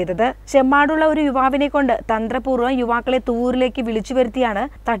ആസൂത്രണം ചെയ്തത്. ചെമ്മാടുള്ള ഒരു യുവാവിനെ കൊണ്ട് തന്ത്രപൂർവ്വം യുവാക്കളെ തുവൂരിലേക്ക് വിളിച്ചു വരുത്തിയാണ്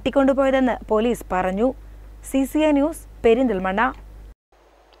തട്ടിക്കൊണ്ടുപോയതെന്ന് പോലീസ് പറഞ്ഞു. CCN news, Perinthalmanna.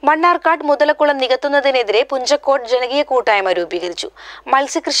 മണ്ണാർക്കാട് മുതലക്കുളം നികത്തുന്നതിനെതിരെ പുഞ്ചക്കോട് ജനകീയ കൂട്ടായ്മ രൂപീകരിച്ചു.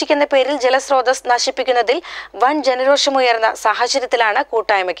 മത്സ്യകൃഷിക്കെന്ന പേരിൽ ജലസ്രോതസ് നശിപ്പിക്കുന്നതിൽ വൻ ജനരോഷമുയർന്ന സാഹചര്യത്തിലാണ്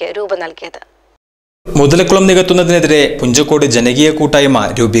കൂട്ടായ്മയ്ക്ക് രൂപം നൽകിയത്. മുതലക്കുളം നികത്തുന്നതിനെതിരെ പുഞ്ചക്കോട് ജനകീയ കൂട്ടായ്മ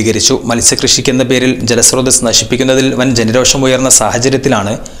രൂപീകരിച്ചു. മത്സ്യകൃഷിക്കെന്ന പേരിൽ ജലസ്രോതസ് നശിപ്പിക്കുന്നതിൽ വൻ ജനരോഷമുയർന്ന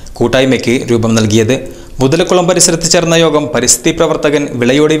സാഹചര്യത്തിലാണ് കൂട്ടായ്മയ്ക്ക് രൂപം നൽകിയത്. മുതലക്കുളം പരിസരത്ത് ചേർന്ന യോഗം പരിസ്ഥിതി പ്രവർത്തകൻ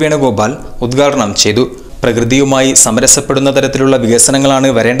വിളയോടി വേണുഗോപാൽ ഉദ്ഘാടനം ചെയ്തു. പ്രകൃതിയുമായി സമരസപ്പെടുന്ന തരത്തിലുള്ള വികസനങ്ങളാണ്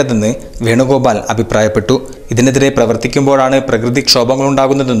വരേണ്ടതെന്ന് വേണുഗോപാൽ അഭിപ്രായപ്പെട്ടു. ഇതിനെതിരെ പ്രവർത്തിക്കുമ്പോഴാണ്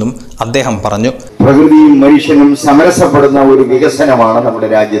പ്രകൃതിക്ഷോഭങ്ങളുണ്ടാകുന്നതെന്നും അദ്ദേഹം പറഞ്ഞു. പ്രകൃതിയും മനുഷ്യനും സമരസപ്പെടുന്ന ഒരു വികസനമാണ് നമ്മുടെ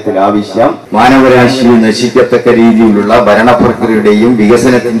രാജ്യത്തിൽ ആവശ്യം. മാനവരാശിയെ നശിക്കത്തക്ക രീതിയിലുള്ള ഭരണപ്രക്രിയയുടെയും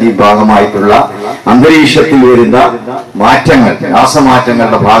വികസനത്തിന്റെയും ഭാഗമായിട്ടുള്ള അന്തരീക്ഷത്തിൽ വരുന്ന മാറ്റങ്ങൾ,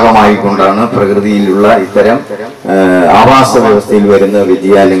 രാസമാറ്റങ്ങളുടെ ഭാഗമായിക്കൊണ്ടാണ് പ്രകൃതിയിലുള്ള ഇത്തരം ആവാസ വ്യവസ്ഥയിൽ വരുന്ന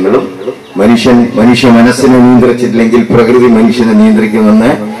വ്യതിയാനങ്ങളും മനുഷ്യ മനസ്സിനെ നിയന്ത്രിച്ചിട്ടില്ലെങ്കിൽ പ്രകൃതി മനുഷ്യനെ നിയന്ത്രിക്കുമെന്ന്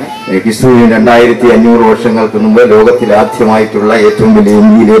ക്രിസ്തുവിന് 2500 വർഷങ്ങൾക്ക് മുമ്പ് ലോകത്തിൽ ആദ്യമായിട്ടുള്ള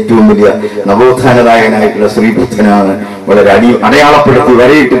ഇന്ത്യയിലെ ഏറ്റവും വലിയ നവോത്ഥാനനായകനായിട്ടുള്ള ശ്രീബുദ്ധനാണ് വളരെ അടയാളപ്പെടുത്തി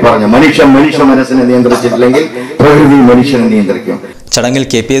വരയിട്ട് പറഞ്ഞ മനുഷ്യ മനസ്സിനെ നിയന്ത്രിച്ചിട്ടില്ലെങ്കിൽ പ്രകൃതി മനുഷ്യനെ നിയന്ത്രിക്കും. ചടങ്ങിൽ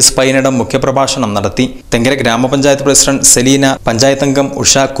KPS പയ്യനടം മുഖ്യപ്രഭാഷണം നടത്തി. തെങ്കര ഗ്രാമപഞ്ചായത്ത് പ്രസിഡന്റ് സെലീന, പഞ്ചായത്ത് അംഗം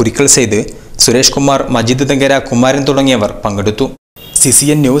ഉഷ കുരിക്കൽ സെയ്ദ്, സുരേഷ് കുമാർ, മജീദ് തെങ്കര, കുമാരൻ തുടങ്ങിയവർ പങ്കെടുത്തു.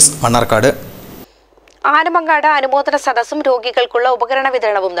 CCN news, Mannarkkad. ആനമങ്ങാട് അനുമോദന സദസ്സും രോഗികൾക്കുള്ള ഉപകരണ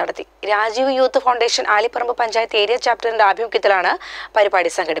വിതരണവും നടത്തി. Rajeev youth foundation Aliparamba panchayat area ചാപ്റ്ററിന്റെ ആഭിമുഖ്യത്തിലാണ്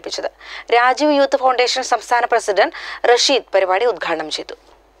പരിപാടി സംഘടിപ്പിച്ചത്. രാജീവ് യൂത്ത് ഫൗണ്ടേഷൻ സംസ്ഥാന പ്രസിഡന്റ് റഷീദ് പരിപാടി ഉദ്ഘാടനം ചെയ്തു.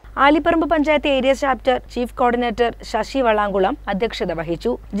 Aliparamba panchayat area chapter chief coordinator Sasi വളാങ്കുളം അധ്യക്ഷത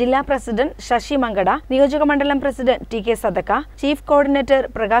വഹിച്ചു. ജില്ലാ പ്രസിഡന്റ് ശശി മങ്കട, നിയോജകമണ്ഡലം പ്രസിഡന്റ് TK സദക്ക, chief coordinator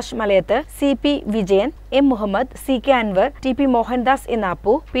Prakash Malayath, CP Vijayan, M Muhammad, CK Anwar, TP Mohandas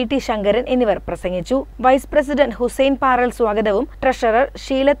എന്നാപ്പു, PT Sankaran എന്നിവർ പ്രസംഗിച്ചു. വൈസ് പ്രസിഡന്റ് ഹുസൈൻ പാറൽ സ്വാഗതവും ട്രഷറർ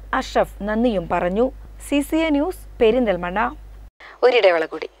ഷീലത്ത് അഷ്റഫ് നന്ദിയും പറഞ്ഞു. CCN news, Perinthalmanna. ഒരിടവേള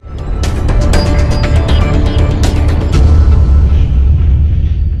കൂടി.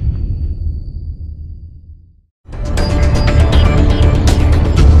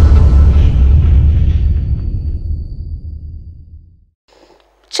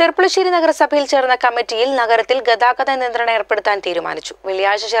 ചെർപ്പുളശ്ശേരി നഗരസഭയിൽ ചേർന്ന കമ്മിറ്റിയിൽ നഗരത്തിൽ ഗതാഗത നിയന്ത്രണം ഏർപ്പെടുത്താൻ തീരുമാനിച്ചു.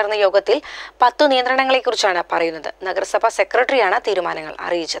 വെള്ളിയാഴ്ച ചേർന്ന യോഗത്തിൽ 10 നിയന്ത്രണങ്ങളെക്കുറിച്ചാണ് പറയുന്നത്. നഗരസഭാ സെക്രട്ടറിയാണ് തീരുമാനങ്ങൾ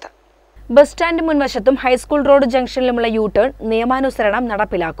അറിയിച്ചത്. Bus stand മുൻവശത്തും high school road ജംഗ്ഷനിലുമുള്ള U turn നിയമാനുസരണം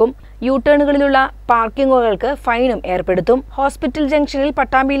നടപ്പിലാക്കും. യു ടേണുകളിലുള്ള പാർക്കിങ്ങുകൾക്ക് ഫൈനും ഏർപ്പെടുത്തും. ഹോസ്പിറ്റൽ ജംഗ്ഷനിൽ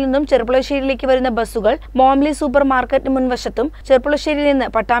പട്ടാമ്പിയിൽ നിന്നും ചെർപ്പുളശ്ശേരിയിലേക്ക് വരുന്ന ബസ്സുകൾ മോംലി സൂപ്പർ മാർക്കറ്റ് മുൻവശത്തും ചെർപ്പുളശ്ശേരിയിൽ നിന്ന്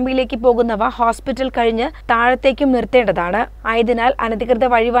പട്ടാമ്പിയിലേക്ക് പോകുന്നവ ഹോസ്പിറ്റൽ കഴിഞ്ഞ് താഴത്തേക്കും നിർത്തേണ്ടതാണ്. ആയതിനാൽ അനധികൃത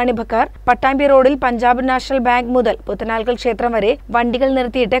വഴിവാണിഭക്കാർ പട്ടാമ്പി റോഡിൽ പഞ്ചാബ് നാഷണൽ ബാങ്ക് മുതൽ പുത്തനാൽക്കൽ ക്ഷേത്രം വരെ വണ്ടികൾ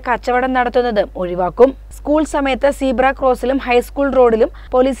നിർത്തിയിട്ട് കച്ചവടം നടത്തുന്നതും ഒഴിവാക്കും. സ്കൂൾ സമയത്ത് സീബ്ര ക്രോസിലും ഹൈസ്കൂൾ റോഡിലും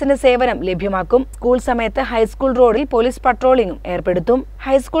പോലീസിന്റെ സേവനം ലഭ്യമാക്കും. സ്കൂൾ സമയത്ത് ഹൈസ്കൂൾ റോഡിൽ പോലീസ് പട്രോളിംഗും ഏർപ്പെടുത്തും.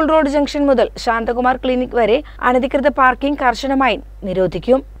 ഹൈസ്കൂൾ റോഡ് ജംഗ്ഷൻ മുതൽ ശാന്തകുമാർ ക്ലിനിക് വരെ അനധികൃത പാർക്കിംഗ് കർശനമായി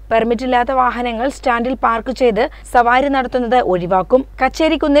നിരോധിക്കും. പെർമിറ്റില്ലാത്ത വാഹനങ്ങൾ സ്റ്റാൻഡിൽ പാർക്ക് ചെയ്ത് സവാരി നടത്തുന്നത് ഒഴിവാക്കും.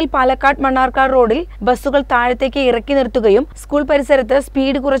 കച്ചേരിക്കുന്നിൽ പാലക്കാട് മണ്ണാർക്കാട് റോഡിൽ ബസ്സുകൾ താഴത്തേക്ക് ഇറക്കി നിർത്തുകയും സ്കൂൾ പരിസരത്ത്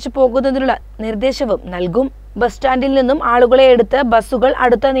സ്പീഡ് കുറച്ച് പോകുന്നതിനുള്ള നിർദ്ദേശവും നൽകും. ബസ് സ്റ്റാൻഡിൽ നിന്നും ആളുകളെ എടുത്ത് ബസ്സുകൾ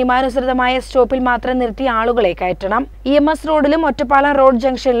അടുത്ത നിയമാനുസൃതമായ സ്റ്റോപ്പിൽ മാത്രം നിർത്തി ആളുകളെ കയറ്റണം. EMS റോഡിലും ഒറ്റപ്പാലം റോഡ്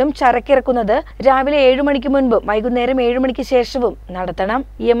ജംഗ്ഷനിലും ചരക്കിറക്കുന്നത് രാവിലെ 7 മണിക്ക് മുൻപും വൈകുന്നേരം 7 മണിക്ക് ശേഷവും നടത്തണം.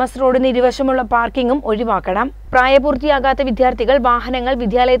 EMS റോഡിന് ഇരുവശമുള്ള പാർക്കിംഗും ഒഴിവാക്കണം. പ്രായപൂർത്തിയാകാത്ത വിദ്യാർത്ഥികൾ വാഹനങ്ങൾ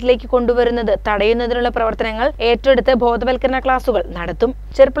വിദ്യാലയത്തിലേക്ക് കൊണ്ടുവരുന്നത് തടയുന്നതിനുള്ള പ്രവർത്തനങ്ങൾ ഏറ്റെടുത്ത് ബോധവൽക്കരണ ക്ലാസുകൾ നടത്തും.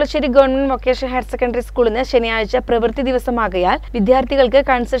 Cherpulassery government vocational higher secondary സ്കൂളിന് ശനിയാഴ്ച പ്രവൃത്തി ദിവസമാകയാൽ വിദ്യാർത്ഥികൾക്ക്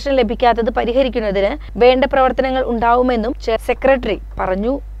കൺസെഷൻ ലഭിക്കാത്തത് പരിഹരിക്കുന്നതിന് വേണ്ട പ്രവർത്തനങ്ങൾ ഉണ്ടാവുമെന്നും സെക്രട്ടറി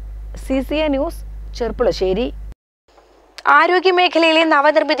പറഞ്ഞു. Ccnnews ചെർപ്പുളശ്ശേരി. ആരോഗ്യമേഖലയിലെ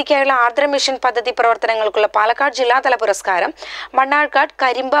നവനിർമ്മിതിക്കായുള്ള ആർദ്ര മിഷൻ പദ്ധതി പ്രവർത്തനങ്ങൾക്കുള്ള പാലക്കാട് ജില്ലാതല പുരസ്കാരം മണ്ണാർക്കാട്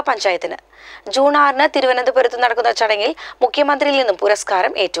കരിമ്പ പഞ്ചായത്തിന്. ജൂൺ 6-ന് തിരുവനന്തപുരത്ത് നടക്കുന്ന ചടങ്ങിൽ മുഖ്യമന്ത്രിയിൽ നിന്നും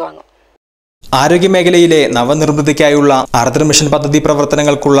പുരസ്കാരം ഏറ്റുവാങ്ങും. ആരോഗ്യമേഖലയിലെ നവനിർമ്മിതിക്കായുള്ള ആർദ്ര മിഷൻ പദ്ധതി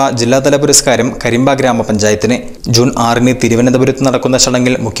പ്രവർത്തനങ്ങൾക്കുള്ള ജില്ലാതല പുരസ്കാരം കരിമ്പ ഗ്രാമപഞ്ചായത്തിന്. ജൂൺ 6-ന് തിരുവനന്തപുരത്ത് നടക്കുന്ന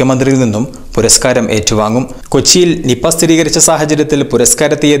ചടങ്ങിൽ മുഖ്യമന്ത്രിയിൽ നിന്നും പുരസ്കാരം ഏറ്റുവാങ്ങും. കൊച്ചിയിൽ നിപ സ്ഥിരീകരിച്ച സാഹചര്യത്തിൽ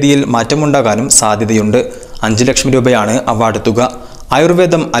പുരസ്കാര തീയതിയിൽ മാറ്റമുണ്ടാകാനും സാധ്യതയുണ്ട്. 5 ലക്ഷം രൂപയാണ് അവാർഡ് തുക.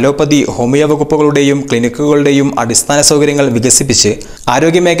 ആയുർവേദം, അലോപ്പതി, ഹോമിയോ വകുപ്പുകളുടെയും ക്ലിനിക്കുകളുടെയും അടിസ്ഥാന സൗകര്യങ്ങൾ വികസിപ്പിച്ച്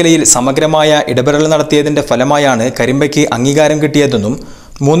ആരോഗ്യമേഖലയിൽ സമഗ്രമായ ഇടപെടൽ നടത്തിയതിന്റെ ഫലമായാണ് കരിമ്പയ്ക്ക് അംഗീകാരം കിട്ടിയതെന്നും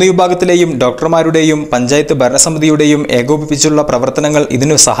 3 വിഭാഗത്തിലെയും ഡോക്ടർമാരുടെയും പഞ്ചായത്ത് ഭരണസമിതിയുടെയും ഏകോപിപ്പിച്ചുള്ള പ്രവർത്തനങ്ങൾ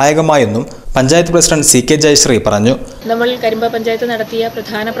ഇതിനു സഹായകമായെന്നും പഞ്ചായത്ത് പ്രസിഡന്റ് CK ജയശ്രീ പറഞ്ഞു. നമ്മൾ കരിമ്പ പഞ്ചായത്ത് നടത്തിയ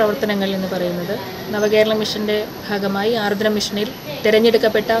പ്രധാന പ്രവർത്തനങ്ങൾ എന്ന് പറയുന്നത് നവകേരള മിഷന്റെ ഭാഗമായി ആർദ്ര മിഷനിൽ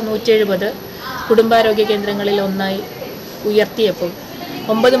തിരഞ്ഞെടുക്കപ്പെട്ട 170 കുടുംബാരോഗ്യ കേന്ദ്രങ്ങളിൽ ഒന്നായി ഉയർത്തിയപ്പോൾ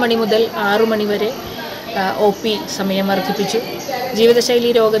 9 മണി മുതൽ 6 മണി വരെ OP സമയം വർദ്ധിപ്പിച്ചു. ജീവിതശൈലി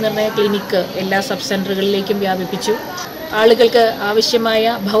രോഗനിർണയ ക്ലിനിക്ക് എല്ലാ സബ് സെൻ്ററുകളിലേക്കും വ്യാപിപ്പിച്ചു. ആളുകൾക്ക് ആവശ്യമായ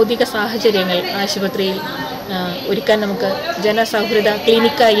ഭൗതിക സാഹചര്യങ്ങൾ ആശുപത്രിയിൽ ഒരുക്കാൻ നമുക്ക് ജനസൗഹൃദ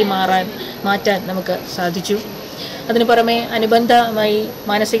ക്ലിനിക്കായി മാറ്റാൻ നമുക്ക് സാധിച്ചു. അതിനു പുറമെ അനുബന്ധമായി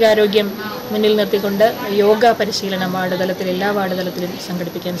മാനസികാരോഗ്യം മുന്നിൽ നിർത്തിക്കൊണ്ട് യോഗ പരിശീലനം എല്ലാ വാർഡ് തലത്തിലും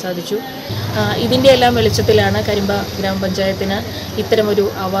സംഘടിപ്പിക്കാൻ സാധിച്ചു. ഇതിൻ്റെ എല്ലാം വെളിച്ചത്തിലാണ് കരിമ്പ ഗ്രാമപഞ്ചായത്തിന് ഇത്തരമൊരു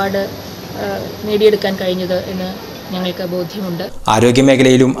അവാർഡ് നേടിയെടുക്കാൻ കഴിഞ്ഞത് എന്ന് ഞങ്ങൾക്ക് ബോധ്യമുണ്ട്.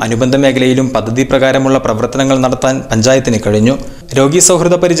 ആരോഗ്യമേഖലയിലും അനുബന്ധ മേഖലയിലും പദ്ധതി പ്രകാരമുള്ള പ്രവർത്തനങ്ങൾ നടത്താൻ പഞ്ചായത്തിന് കഴിഞ്ഞു. രോഗി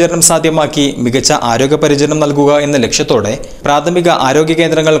സൗഹൃദ പരിചരണം സാധ്യമാക്കി മികച്ച ആരോഗ്യ പരിചരണം നൽകുക എന്ന ലക്ഷ്യത്തോടെ പ്രാഥമിക ആരോഗ്യ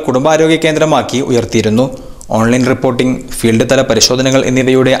കേന്ദ്രങ്ങൾ കുടുംബാരോഗ്യ കേന്ദ്രമാക്കി ഉയർത്തിയിരുന്നു. ഓൺലൈൻ റിപ്പോർട്ടിംഗ്, ഫീൽഡ് തല പരിശോധനകൾ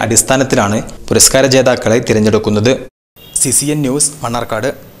എന്നിവയുടെ അടിസ്ഥാനത്തിലാണ് പുരസ്കാര ജേതാക്കളെ തിരഞ്ഞെടുക്കുന്നത്. CCnnews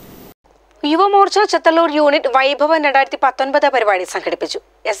മണ്ണാർക്കാട്. യുവമോർച്ച ചത്തല്ലൂർ യൂണിറ്റ് വൈഭവം 2019 പരിപാടി സംഘടിപ്പിച്ചു.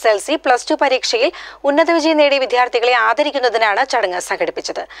 SLC +2 പരീക്ഷയിൽ ഉന്നത വിജയം നേടിയ വിദ്യാർത്ഥികളെ ആദരിക്കുന്നതിനാണ് ചടങ്ങ്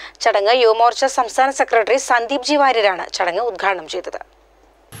സംഘടിപ്പിച്ചത്. ചടങ്ങ് യുവമോർച്ച സംസ്ഥാന സെക്രട്ടറി സന്ദീപ് ജി വാര്യരാണ് ചടങ്ങ് ഉദ്ഘാടനം ചെയ്തത്.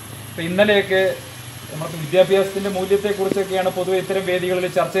 ഇന്നലെയൊക്കെ നമുക്ക് വിദ്യാഭ്യാസത്തിന്റെ മൂല്യത്തെക്കുറിച്ചൊക്കെയാണ് പൊതുവെ ഇത്തരം വേദികളിൽ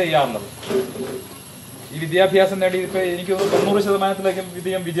ചർച്ച ചെയ്യാറുള്ളത്. ഈ വിദ്യാഭ്യാസം നേടി ഇപ്പോൾ എനിക്ക് 90%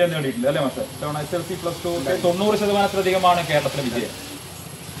 വിജയം നേടിയിട്ടില്ല അല്ലേ മാസ്റ്റർ? SLC +2 90%-ലധികമാണ് കേരളത്തിലെ വിജയം.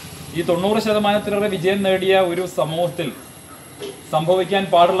 ഈ 90%-ലേറെ വിജയം നേടിയ ഒരു സമൂഹത്തിൽ സംഭവിക്കാൻ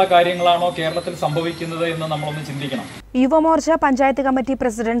പാടുള്ള കാര്യങ്ങളാണോ കേരളത്തിൽ സംഭവിക്കുന്നത് എന്ന് നമ്മളൊന്ന് ചിന്തിക്കണം. യുവമോർച്ച പഞ്ചായത്ത് കമ്മിറ്റി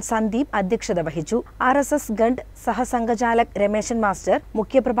പ്രസിഡന്റ് സന്ദീപ് അധ്യക്ഷത വഹിച്ചു. RSS ഗണ്ട് സഹസംഘചാലക് രമേശൻ മാസ്റ്റർ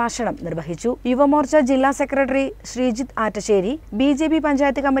മുഖ്യപ്രഭാഷണം നിർവഹിച്ചു. യുവമോർച്ച ജില്ലാ secretary Sreejith Attassery, BJP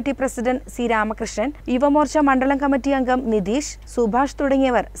panchayat committee president C Ramakrishnan, Yuva Morcha മണ്ഡലം കമ്മിറ്റി അംഗം നിതീഷ്, സുഭാഷ്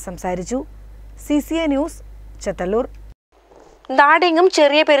തുടങ്ങിയവർ സംസാരിച്ചു. CCnnews ചത്തല്ലൂർ. നാടെങ്ങും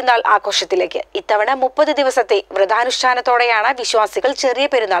ചെറിയ പെരുന്നാൾ ആഘോഷത്തിലേക്ക്. ഇത്തവണ 30 ദിവസത്തെ വ്രതാനുഷ്ഠാനത്തോടെയാണ് വിശ്വാസികൾ ചെറിയ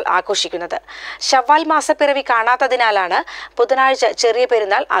പെരുന്നാൾ ആഘോഷിക്കുന്നത്. ശവ്വാൽ മാസപ്പിറവി കാണാത്തതിനാലാണ് ബുധനാഴ്ച ചെറിയ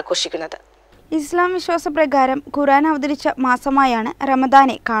പെരുന്നാൾ ആഘോഷിക്കുന്നത്. ഇസ്ലാം വിശ്വാസപ്രകാരം ഖുർആൻ അവതരിച്ച മാസമായാണ്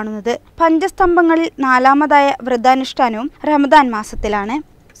റമദാനെ കാണുന്നത്. പഞ്ചസ്തംഭങ്ങളിൽ 4-മതായ വ്രതാനുഷ്ഠാനവും റമദാൻ മാസത്തിലാണ്.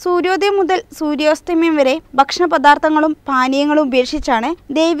 സൂര്യോദയം മുതൽ സൂര്യാസ്തമയം വരെ ഭക്ഷണ പദാർത്ഥങ്ങളും പാനീയങ്ങളും ഉപേക്ഷിച്ചാണ്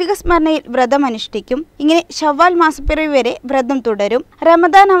ദൈവിക സ്മരണയിൽ വ്രതം അനുഷ്ഠിക്കും. ഇങ്ങനെ ശവ്വാൽ മാസപ്പിറവി വരെ വ്രതം തുടരും.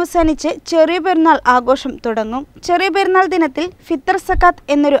 റമദാൻ അവസാനിച്ച് ചെറിയ പെരുന്നാൾ ആഘോഷം തുടങ്ങും. ചെറിയ പെരുന്നാൾ ദിനത്തിൽ ഫിത്തർ സക്കാത്ത്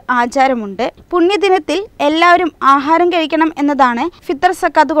എന്നൊരു ആചാരമുണ്ട്. പുണ്യദിനത്തിൽ എല്ലാവരും ആഹാരം കഴിക്കണം എന്നതാണ് ഫിത്തർ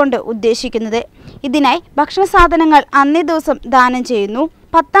സക്കാത്ത് കൊണ്ട് ഉദ്ദേശിക്കുന്നത്. ഇതിനായി ഭക്ഷണ സാധനങ്ങൾ അന്നേ ദിവസം ദാനം ചെയ്യുന്നു.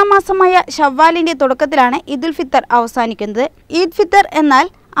 10ാം മാസമായ ശവ്വാലിന്റെ തുടക്കത്തിലാണ് ഈദുൽ ഫിത്തർ അവസാനിക്കുന്നത്. ഈദ് ഫിത്തർ എന്നാൽ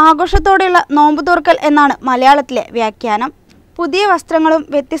ആഘോഷത്തോടെയുള്ള നോമ്പ് തുറക്കൽ എന്നാണ് മലയാളത്തിലെ വ്യാഖ്യാനം. പുതിയ വസ്ത്രങ്ങളും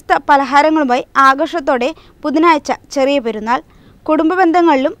വ്യത്യസ്ത പലഹാരങ്ങളുമായി ആഘോഷത്തോടെ ബുധനാഴ്ച ചെറിയ പെരുന്നാൾ. കുടുംബ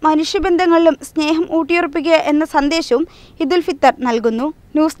ബന്ധങ്ങളിലും മനുഷ്യബന്ധങ്ങളിലും സ്നേഹം ഊട്ടിയുറപ്പിക്കുക എന്ന സന്ദേശവും ഈദുൽ ഫിത്തർ നൽകുന്നു.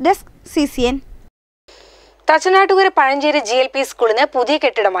 News desk CCN. Thachanattukara Pazhanchery GLP സ്കൂളിന് പുതിയ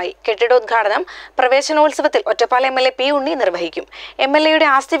കെട്ടിടമായി. കെട്ടിടോദ്ഘാടനം പ്രവേശനോത്സവത്തിൽ ഒറ്റപ്പാലം MLA P. ഉണ്ണി നിർവഹിക്കും. MLAയുടെ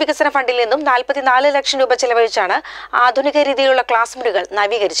ആസ്തി വികസന ഫണ്ടിൽ നിന്നും 44 ലക്ഷം രൂപ ചെലവഴിച്ചാണ് ആധുനിക രീതിയിലുള്ള ക്ലാസ് മുറികൾ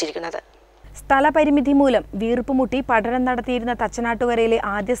നവീകരിച്ചിരിക്കുന്നത്. സ്ഥലപരിമിതി മൂലം വീർപ്പുമുട്ടി പഠനം നടത്തിയിരുന്ന തച്ചനാട്ടുകരയിലെ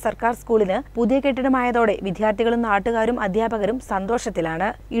ആദ്യ സർക്കാർ സ്കൂളിന് പുതിയ കെട്ടിടമായതോടെ വിദ്യാർത്ഥികളും നാട്ടുകാരും അധ്യാപകരും സന്തോഷത്തിലാണ്.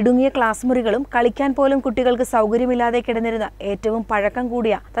 ഇടുങ്ങിയ ക്ലാസ് മുറികളും കളിക്കാൻ പോലും കുട്ടികൾക്ക് സൗകര്യമില്ലാതെ കിടന്നിരുന്ന ഏറ്റവും പഴക്കം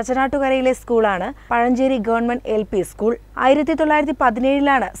കൂടിയ തച്ചനാട്ടുകരയിലെ സ്കൂളാണ് Pazhanchery government LP school.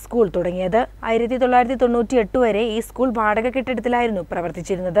 1917 school തുടങ്ങിയത്. 1998 വരെ ഈ സ്കൂൾ വാടക കെട്ടിടത്തിലായിരുന്നു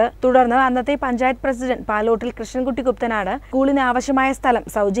പ്രവർത്തിച്ചിരുന്നത്. തുടർന്ന് അന്നത്തെ പഞ്ചായത്ത് പ്രസിഡന്റ് പാലോട്ടിൽ കൃഷ്ണൻകുട്ടി ഗുപ്തനാണ് സ്കൂളിന് ആവശ്യമായ സ്ഥലം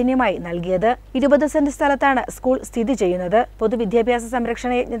സൗജന്യമായി നൽകിയത്. 20 സെന്റ് സ്ഥലത്താണ് സ്കൂൾ സ്ഥിതി ചെയ്യുന്നത്. പൊതുവിദ്യാഭ്യാസ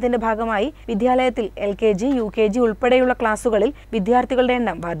സംരക്ഷണ യജ്ഞത്തിന്റെ ഭാഗമായി വിദ്യാലയത്തിൽ LKG, UKG ഉൾപ്പെടെയുള്ള ക്ലാസുകളിൽ വിദ്യാർത്ഥികളുടെ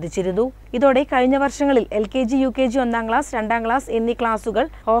എണ്ണം വർദ്ധിച്ചിരുന്നു. ഇതോടെ കഴിഞ്ഞ വർഷങ്ങളിൽ LKG, UKG 1ാം ക്ലാസ്, 2ാം ക്ലാസ് എന്നീ ക്ലാസുകൾ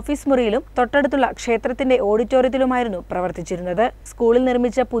ഓഫീസ് മുറിയിലും തൊട്ടടുത്തുള്ള ക്ഷേത്രത്തിന്റെ ഓഡിറ്റോറിയത്തിലുമായിരുന്നു പ്രവർത്തിച്ചിരുന്നത്. സ്കൂളിൽ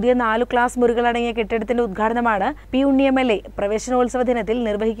നിർമ്മിച്ച പുതിയ 4 ക്ലാസ് മുറികളടങ്ങിയ കെട്ടിടത്തിന്റെ ഉദ്ഘാടനമാണ് P. ഉണ്ണി MLA പ്രവേശനോത്സവ ദിനത്തിൽ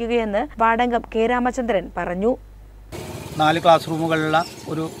നിർവഹിക്കുകയെന്ന് വാർഡംഗം K. രാമചന്ദ്രൻ പറഞ്ഞു. 4 ക്ലാസ് റൂമുകളുള്ള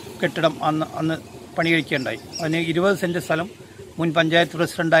ഒരു കെട്ടിടം അന്ന് പണി കഴിക്കുകയുണ്ടായി. അതിന് 20 സെന്റ് സ്ഥലം മുൻ പഞ്ചായത്ത്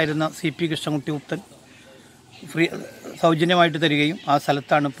പ്രസിഡന്റായിരുന്ന CP കൃഷ്ണൻകുട്ടി ഗുപ്തൻ സൗജന്യമായിട്ട് തരികയും ആ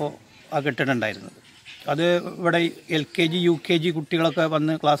സ്ഥലത്താണ് ഇപ്പോൾ ആ കെട്ടിടം ഉണ്ടായിരുന്നത്. അത് ഇവിടെ LKG, UKG കുട്ടികളൊക്കെ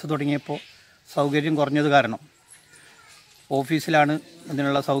വന്ന് ക്ലാസ് തുടങ്ങിയപ്പോൾ സൗകര്യം കുറഞ്ഞത് കാരണം ഓഫീസിലാണ്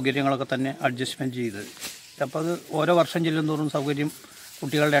ഇതിനുള്ള സൗകര്യങ്ങളൊക്കെ തന്നെ അഡ്ജസ്റ്റ്മെൻറ്റ് ചെയ്തത്. അപ്പോൾ അത് ഓരോ വർഷം ചെല്ലുന്തോറും സൗകര്യം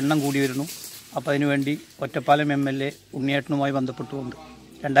കുട്ടികളുടെ എണ്ണം കൂടി വരുന്നു. അപ്പോൾ അതിനുവേണ്ടി ഒറ്റപ്പാലം MLA ഉണ്ണിയേട്ടനുമായി ബന്ധപ്പെട്ടുകൊണ്ട്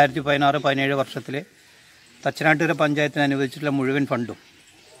 2016-17 വർഷത്തിലെ തച്ചനാട്ടുകര പഞ്ചായത്തിന് അനുവദിച്ചിട്ടുള്ള മുഴുവൻ ഫണ്ടും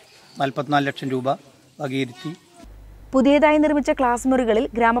 44 ലക്ഷം രൂപ വകയിരുത്തി പുതിയതായി നിർമ്മിച്ച ക്ലാസ് മുറികളിൽ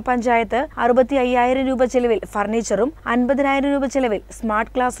ഗ്രാമപഞ്ചായത്ത് 65,000 രൂപ ചെലവിൽ ഫർണിച്ചറും 50,000 രൂപ ചെലവിൽ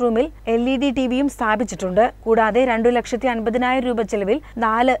സ്മാർട്ട് ക്ലാസ് റൂമിൽ LED ടിവിയും സ്ഥാപിച്ചിട്ടുണ്ട്. കൂടാതെ 2,50,000 രൂപ ചെലവിൽ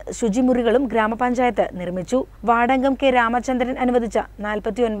 4 ശുചിമുറികളും ഗ്രാമപഞ്ചായത്ത് നിർമ്മിച്ചു. വാർഡംഗം K. രാമചന്ദ്രൻ അനുവദിച്ച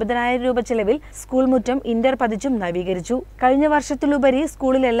 49,000 രൂപ ചെലവിൽ സ്കൂൾ മുറ്റം ഇന്റർ പതിച്ചും നവീകരിച്ചു. കഴിഞ്ഞ വർഷത്തിലുപരി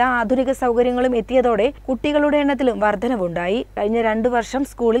സ്കൂളിൽ എല്ലാ ആധുനിക സൗകര്യങ്ങളും എത്തിയതോടെ കുട്ടികളുടെ എണ്ണത്തിലും വർധനവുണ്ടായി. കഴിഞ്ഞ 2 വർഷം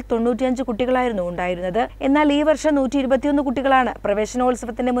സ്കൂളിൽ 95 കുട്ടികളായിരുന്നു ഉണ്ടായിരുന്നത്. എന്നാൽ ഈ വർഷം 121 കുട്ടികളാണ്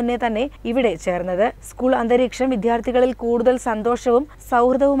പ്രവേശനോത്സവത്തിന്റെ മുന്നേ തന്നെ ഇവിടെ ചേർന്നത്. സ്കൂൾ അന്തരീക്ഷം വിദ്യാർത്ഥികളിൽ കൂടുതൽ സന്തോഷവും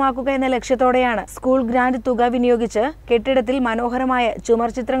സൗഹൃദവുമാക്കുക എന്ന ലക്ഷ്യത്തോടെയാണ് സ്കൂൾ ഗ്രാന്റ് തുക വിനിയോഗിച്ച് കെട്ടിടത്തിൽ മനോഹരമായ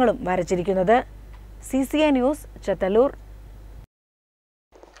ചുമർ ചിത്രങ്ങളും വരച്ചിരിക്കുന്നത്. CCN ചത്തല്ലൂർ.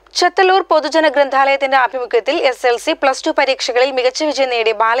 ചത്തല്ലൂർ പൊതുജന ഗ്രന്ഥാലയത്തിന്റെ ആഭിമുഖ്യത്തിൽ SLC, +2 പരീക്ഷകളിൽ മികച്ച വിജയം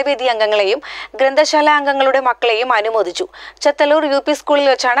നേടിയ ബാലവേദി അംഗങ്ങളെയും ഗ്രന്ഥശാല അംഗങ്ങളുടെ മക്കളെയും അനുമോദിച്ചു. ചത്തല്ലൂർ UP സ്കൂളിൽ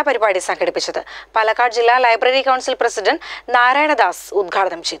വെച്ചാണ് പരിപാടി സംഘടിപ്പിച്ചത്. പാലക്കാട് ജില്ലാ ലൈബ്രറി കൗൺസിൽ പ്രസിഡന്റ് നാരായണദാസ്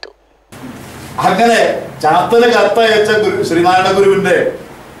ഉദ്ഘാടനം ചെയ്തു. അങ്ങനെ ചാത്തല കത്തയച്ച ശ്രീനാരായണ ഗുരുവിന്റെ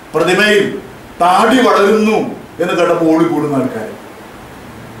പ്രതിമയിൽ താടി വളരുന്നു എന്ന് കേട്ടപ്പോൾ ഓടിക്കൂടുന്ന ആൾക്കാർ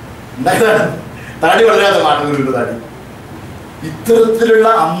താടി വളരാത്ത നാരായണഗുരുവിന്റെ താടി. ഇത്തരത്തിലുള്ള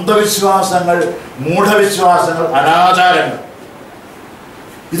അന്ധവിശ്വാസങ്ങൾ, മൂഢവിശ്വാസങ്ങൾ, അനാചാരങ്ങൾ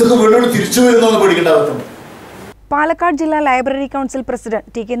ഇതൊക്കെ വീണ്ടും തിരിച്ചു വരുന്നതെന്ന് പേടിക്കേണ്ട അവസ്ഥ. പാലക്കാട് ജില്ലാ library council president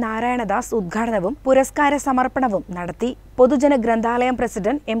TK Narayanadas ഉദ്ഘാടനവും പുരസ്കാര സമർപ്പണവും നടത്തി. പൊതുജന ഗ്രന്ഥാലയം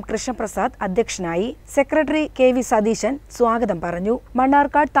പ്രസിഡന്റ് M. കൃഷ്ണപ്രസാദ് അധ്യക്ഷനായി. സെക്രട്ടറി KV സതീശൻ സ്വാഗതം പറഞ്ഞു.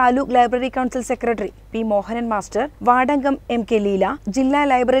 Mannarkkad taluk library council secretary P. Mohanan master, വാർഡംഗം MK Leela, ജില്ലാ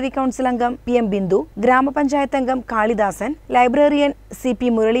ലൈബ്രറി കൗൺസിൽ അംഗം PM ബിന്ദു, ഗ്രാമപഞ്ചായത്ത് അംഗം Kalidasan, librarian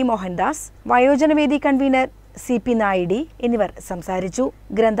CP Murali Mohandas, വയോജനവേദി convener CP നായിഡി എന്നിവർ സംസാരിച്ചു.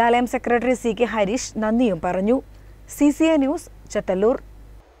 ഗ്രന്ഥാലയം സെക്രട്ടറി CK ഹരീഷ് നന്ദിയും പറഞ്ഞു. CCN Chathallur.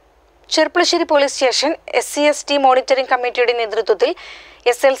 Cherpulassery police station SC/ST monitoring കമ്മിറ്റിയുടെ നേതൃത്വത്തിൽ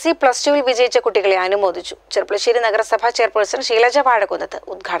SLC, +2 വിജയിച്ച കുട്ടികളെ അനുമോദിച്ചു. ചെർപ്പുളശ്ശേരി നഗരസഭാ ചെയർപേഴ്സൺ ശീലജ വാഴക്കുന്നത്ത്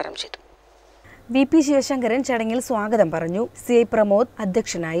ഉദ്ഘാടനം ചെയ്തു. VP ശിവശങ്കരൻ ചടങ്ങിൽ സ്വാഗതം പറഞ്ഞു. CI പ്രമോദ്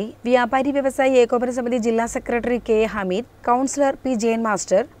അധ്യക്ഷനായി. വ്യാപാരി വ്യവസായി ഏകോപന സമിതി ജില്ലാ secretary K. Hameed, councillor P. Jayan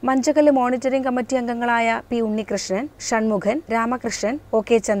master, മഞ്ചക്കല്ല് monitoring committee അംഗങ്ങളായ P. ഉണ്ണികൃഷ്ണൻ, ഷൺമുഖൻ, രാമകൃഷ്ണൻ,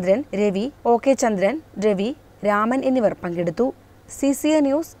 OK. ചന്ദ്രൻ, രവി, OK. ചന്ദ്രൻ, രവി, രാമൻ എന്നിവർ പങ്കെടുത്തു.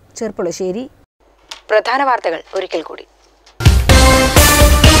 Ccnnews ചെർപ്പുളശ്ശേരി. പ്രധാന വാർത്തകൾ ഒരിക്കൽ കൂടി.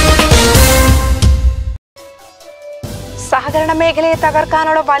 സഹകരണ മേഖലയെ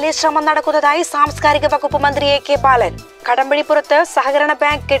തകർക്കാനുള്ള വലിയ ശ്രമം നടക്കുന്നതായി സാംസ്കാരിക വകുപ്പ് മന്ത്രി A. K. ബാലൻ. കടമ്പഴിപ്പുറത്ത് സഹകരണ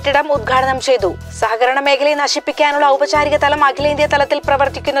ബാങ്ക് കെട്ടിടം ഉദ്ഘാടനം ചെയ്തു. സഹകരണ മേഖലയെ നശിപ്പിക്കാനുള്ള ഔപചാരിക തലം അഖിലേന്ത്യാ തലത്തിൽ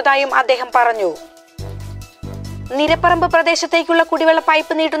പ്രവർത്തിക്കുന്നതായും അദ്ദേഹം പറഞ്ഞു. നിരപ്പറമ്പ് പ്രദേശത്തേക്കുള്ള കുടിവെള്ള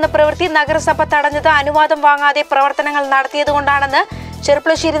പൈപ്പ് നീട്ടുന്ന പ്രവൃത്തി നഗരസഭ തടഞ്ഞത് അനുവാദം വാങ്ങാതെ പ്രവർത്തനങ്ങൾ നടത്തിയതുകൊണ്ടാണെന്ന്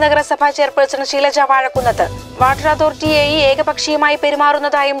ചെർപ്പുളശ്ശേരി നഗരസഭ ചെയർപേഴ്സൺ ശീലജ വാഴക്കുന്നത്ത്. വാട്ടർ അതോറിറ്റി AE ഏകപക്ഷീയമായി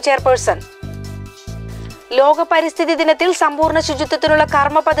പെരുമാറുന്നതായും ചെയർപേഴ്സൺ. ലോക പരിസ്ഥിതി ദിനത്തിൽ സമ്പൂർണ്ണ ശുചിത്വത്തിനുള്ള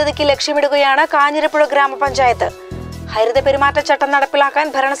കർമ്മ പദ്ധതിക്ക് ലക്ഷ്യമിടുകയാണ് കാഞ്ഞിരപ്പുഴ ഗ്രാമപഞ്ചായത്ത്. ഹരിത പെരുമാറ്റച്ചട്ടം നടപ്പിലാക്കാൻ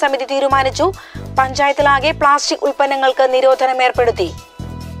ഭരണസമിതി തീരുമാനിച്ചു. പഞ്ചായത്തിലാകെ പ്ലാസ്റ്റിക് ഉൽപ്പന്നങ്ങൾക്ക് നിരോധനം ഏർപ്പെടുത്തി.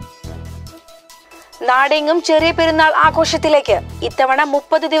 നാടെങ്ങും ചെറിയ പെരുന്നാൾ ആഘോഷത്തിലേക്ക്. ഇത്തവണ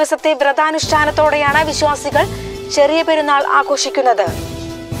 30 ദിവസത്തെ വ്രതാനുഷ്ഠാനത്തോടെയാണ് വിശ്വാസികൾ ചെറിയ പെരുന്നാൾ ആഘോഷിക്കുന്നത്.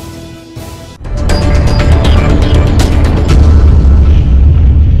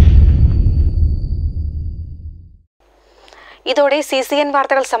 ഇതോടെ CCN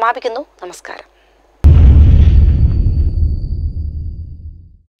വാർത്തകൾ സമാപിക്കുന്നു. നമസ്കാരം.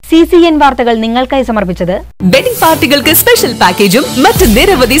 CCN വാർത്തകൾ നിങ്ങൾക്കായി സമർപ്പിച്ചത് വെഡിംഗ് പാർട്ടികൾക്ക് സ്പെഷ്യൽ പാക്കേജും മറ്റ്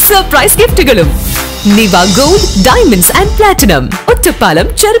നിരവധി surprise ഗിഫ്റ്റുകളും. നിവ gold, diamonds and platinum, Ottapalam,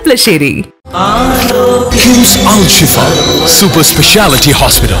 Cherpulassery. Kings Al Shifa Super Speciality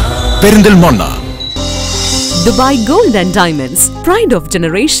Hospital, Perinthalmanna. Dubai Gold and Diamonds, Pride of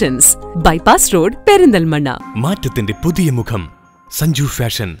Generations, Bypass Road, Perinthalmanna. മാറ്റത്തിന്റെ പുതിയ മുഖം Sanju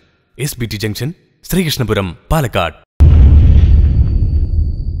fashion, SBT junction, Sreekrishnapuram, Palakkad.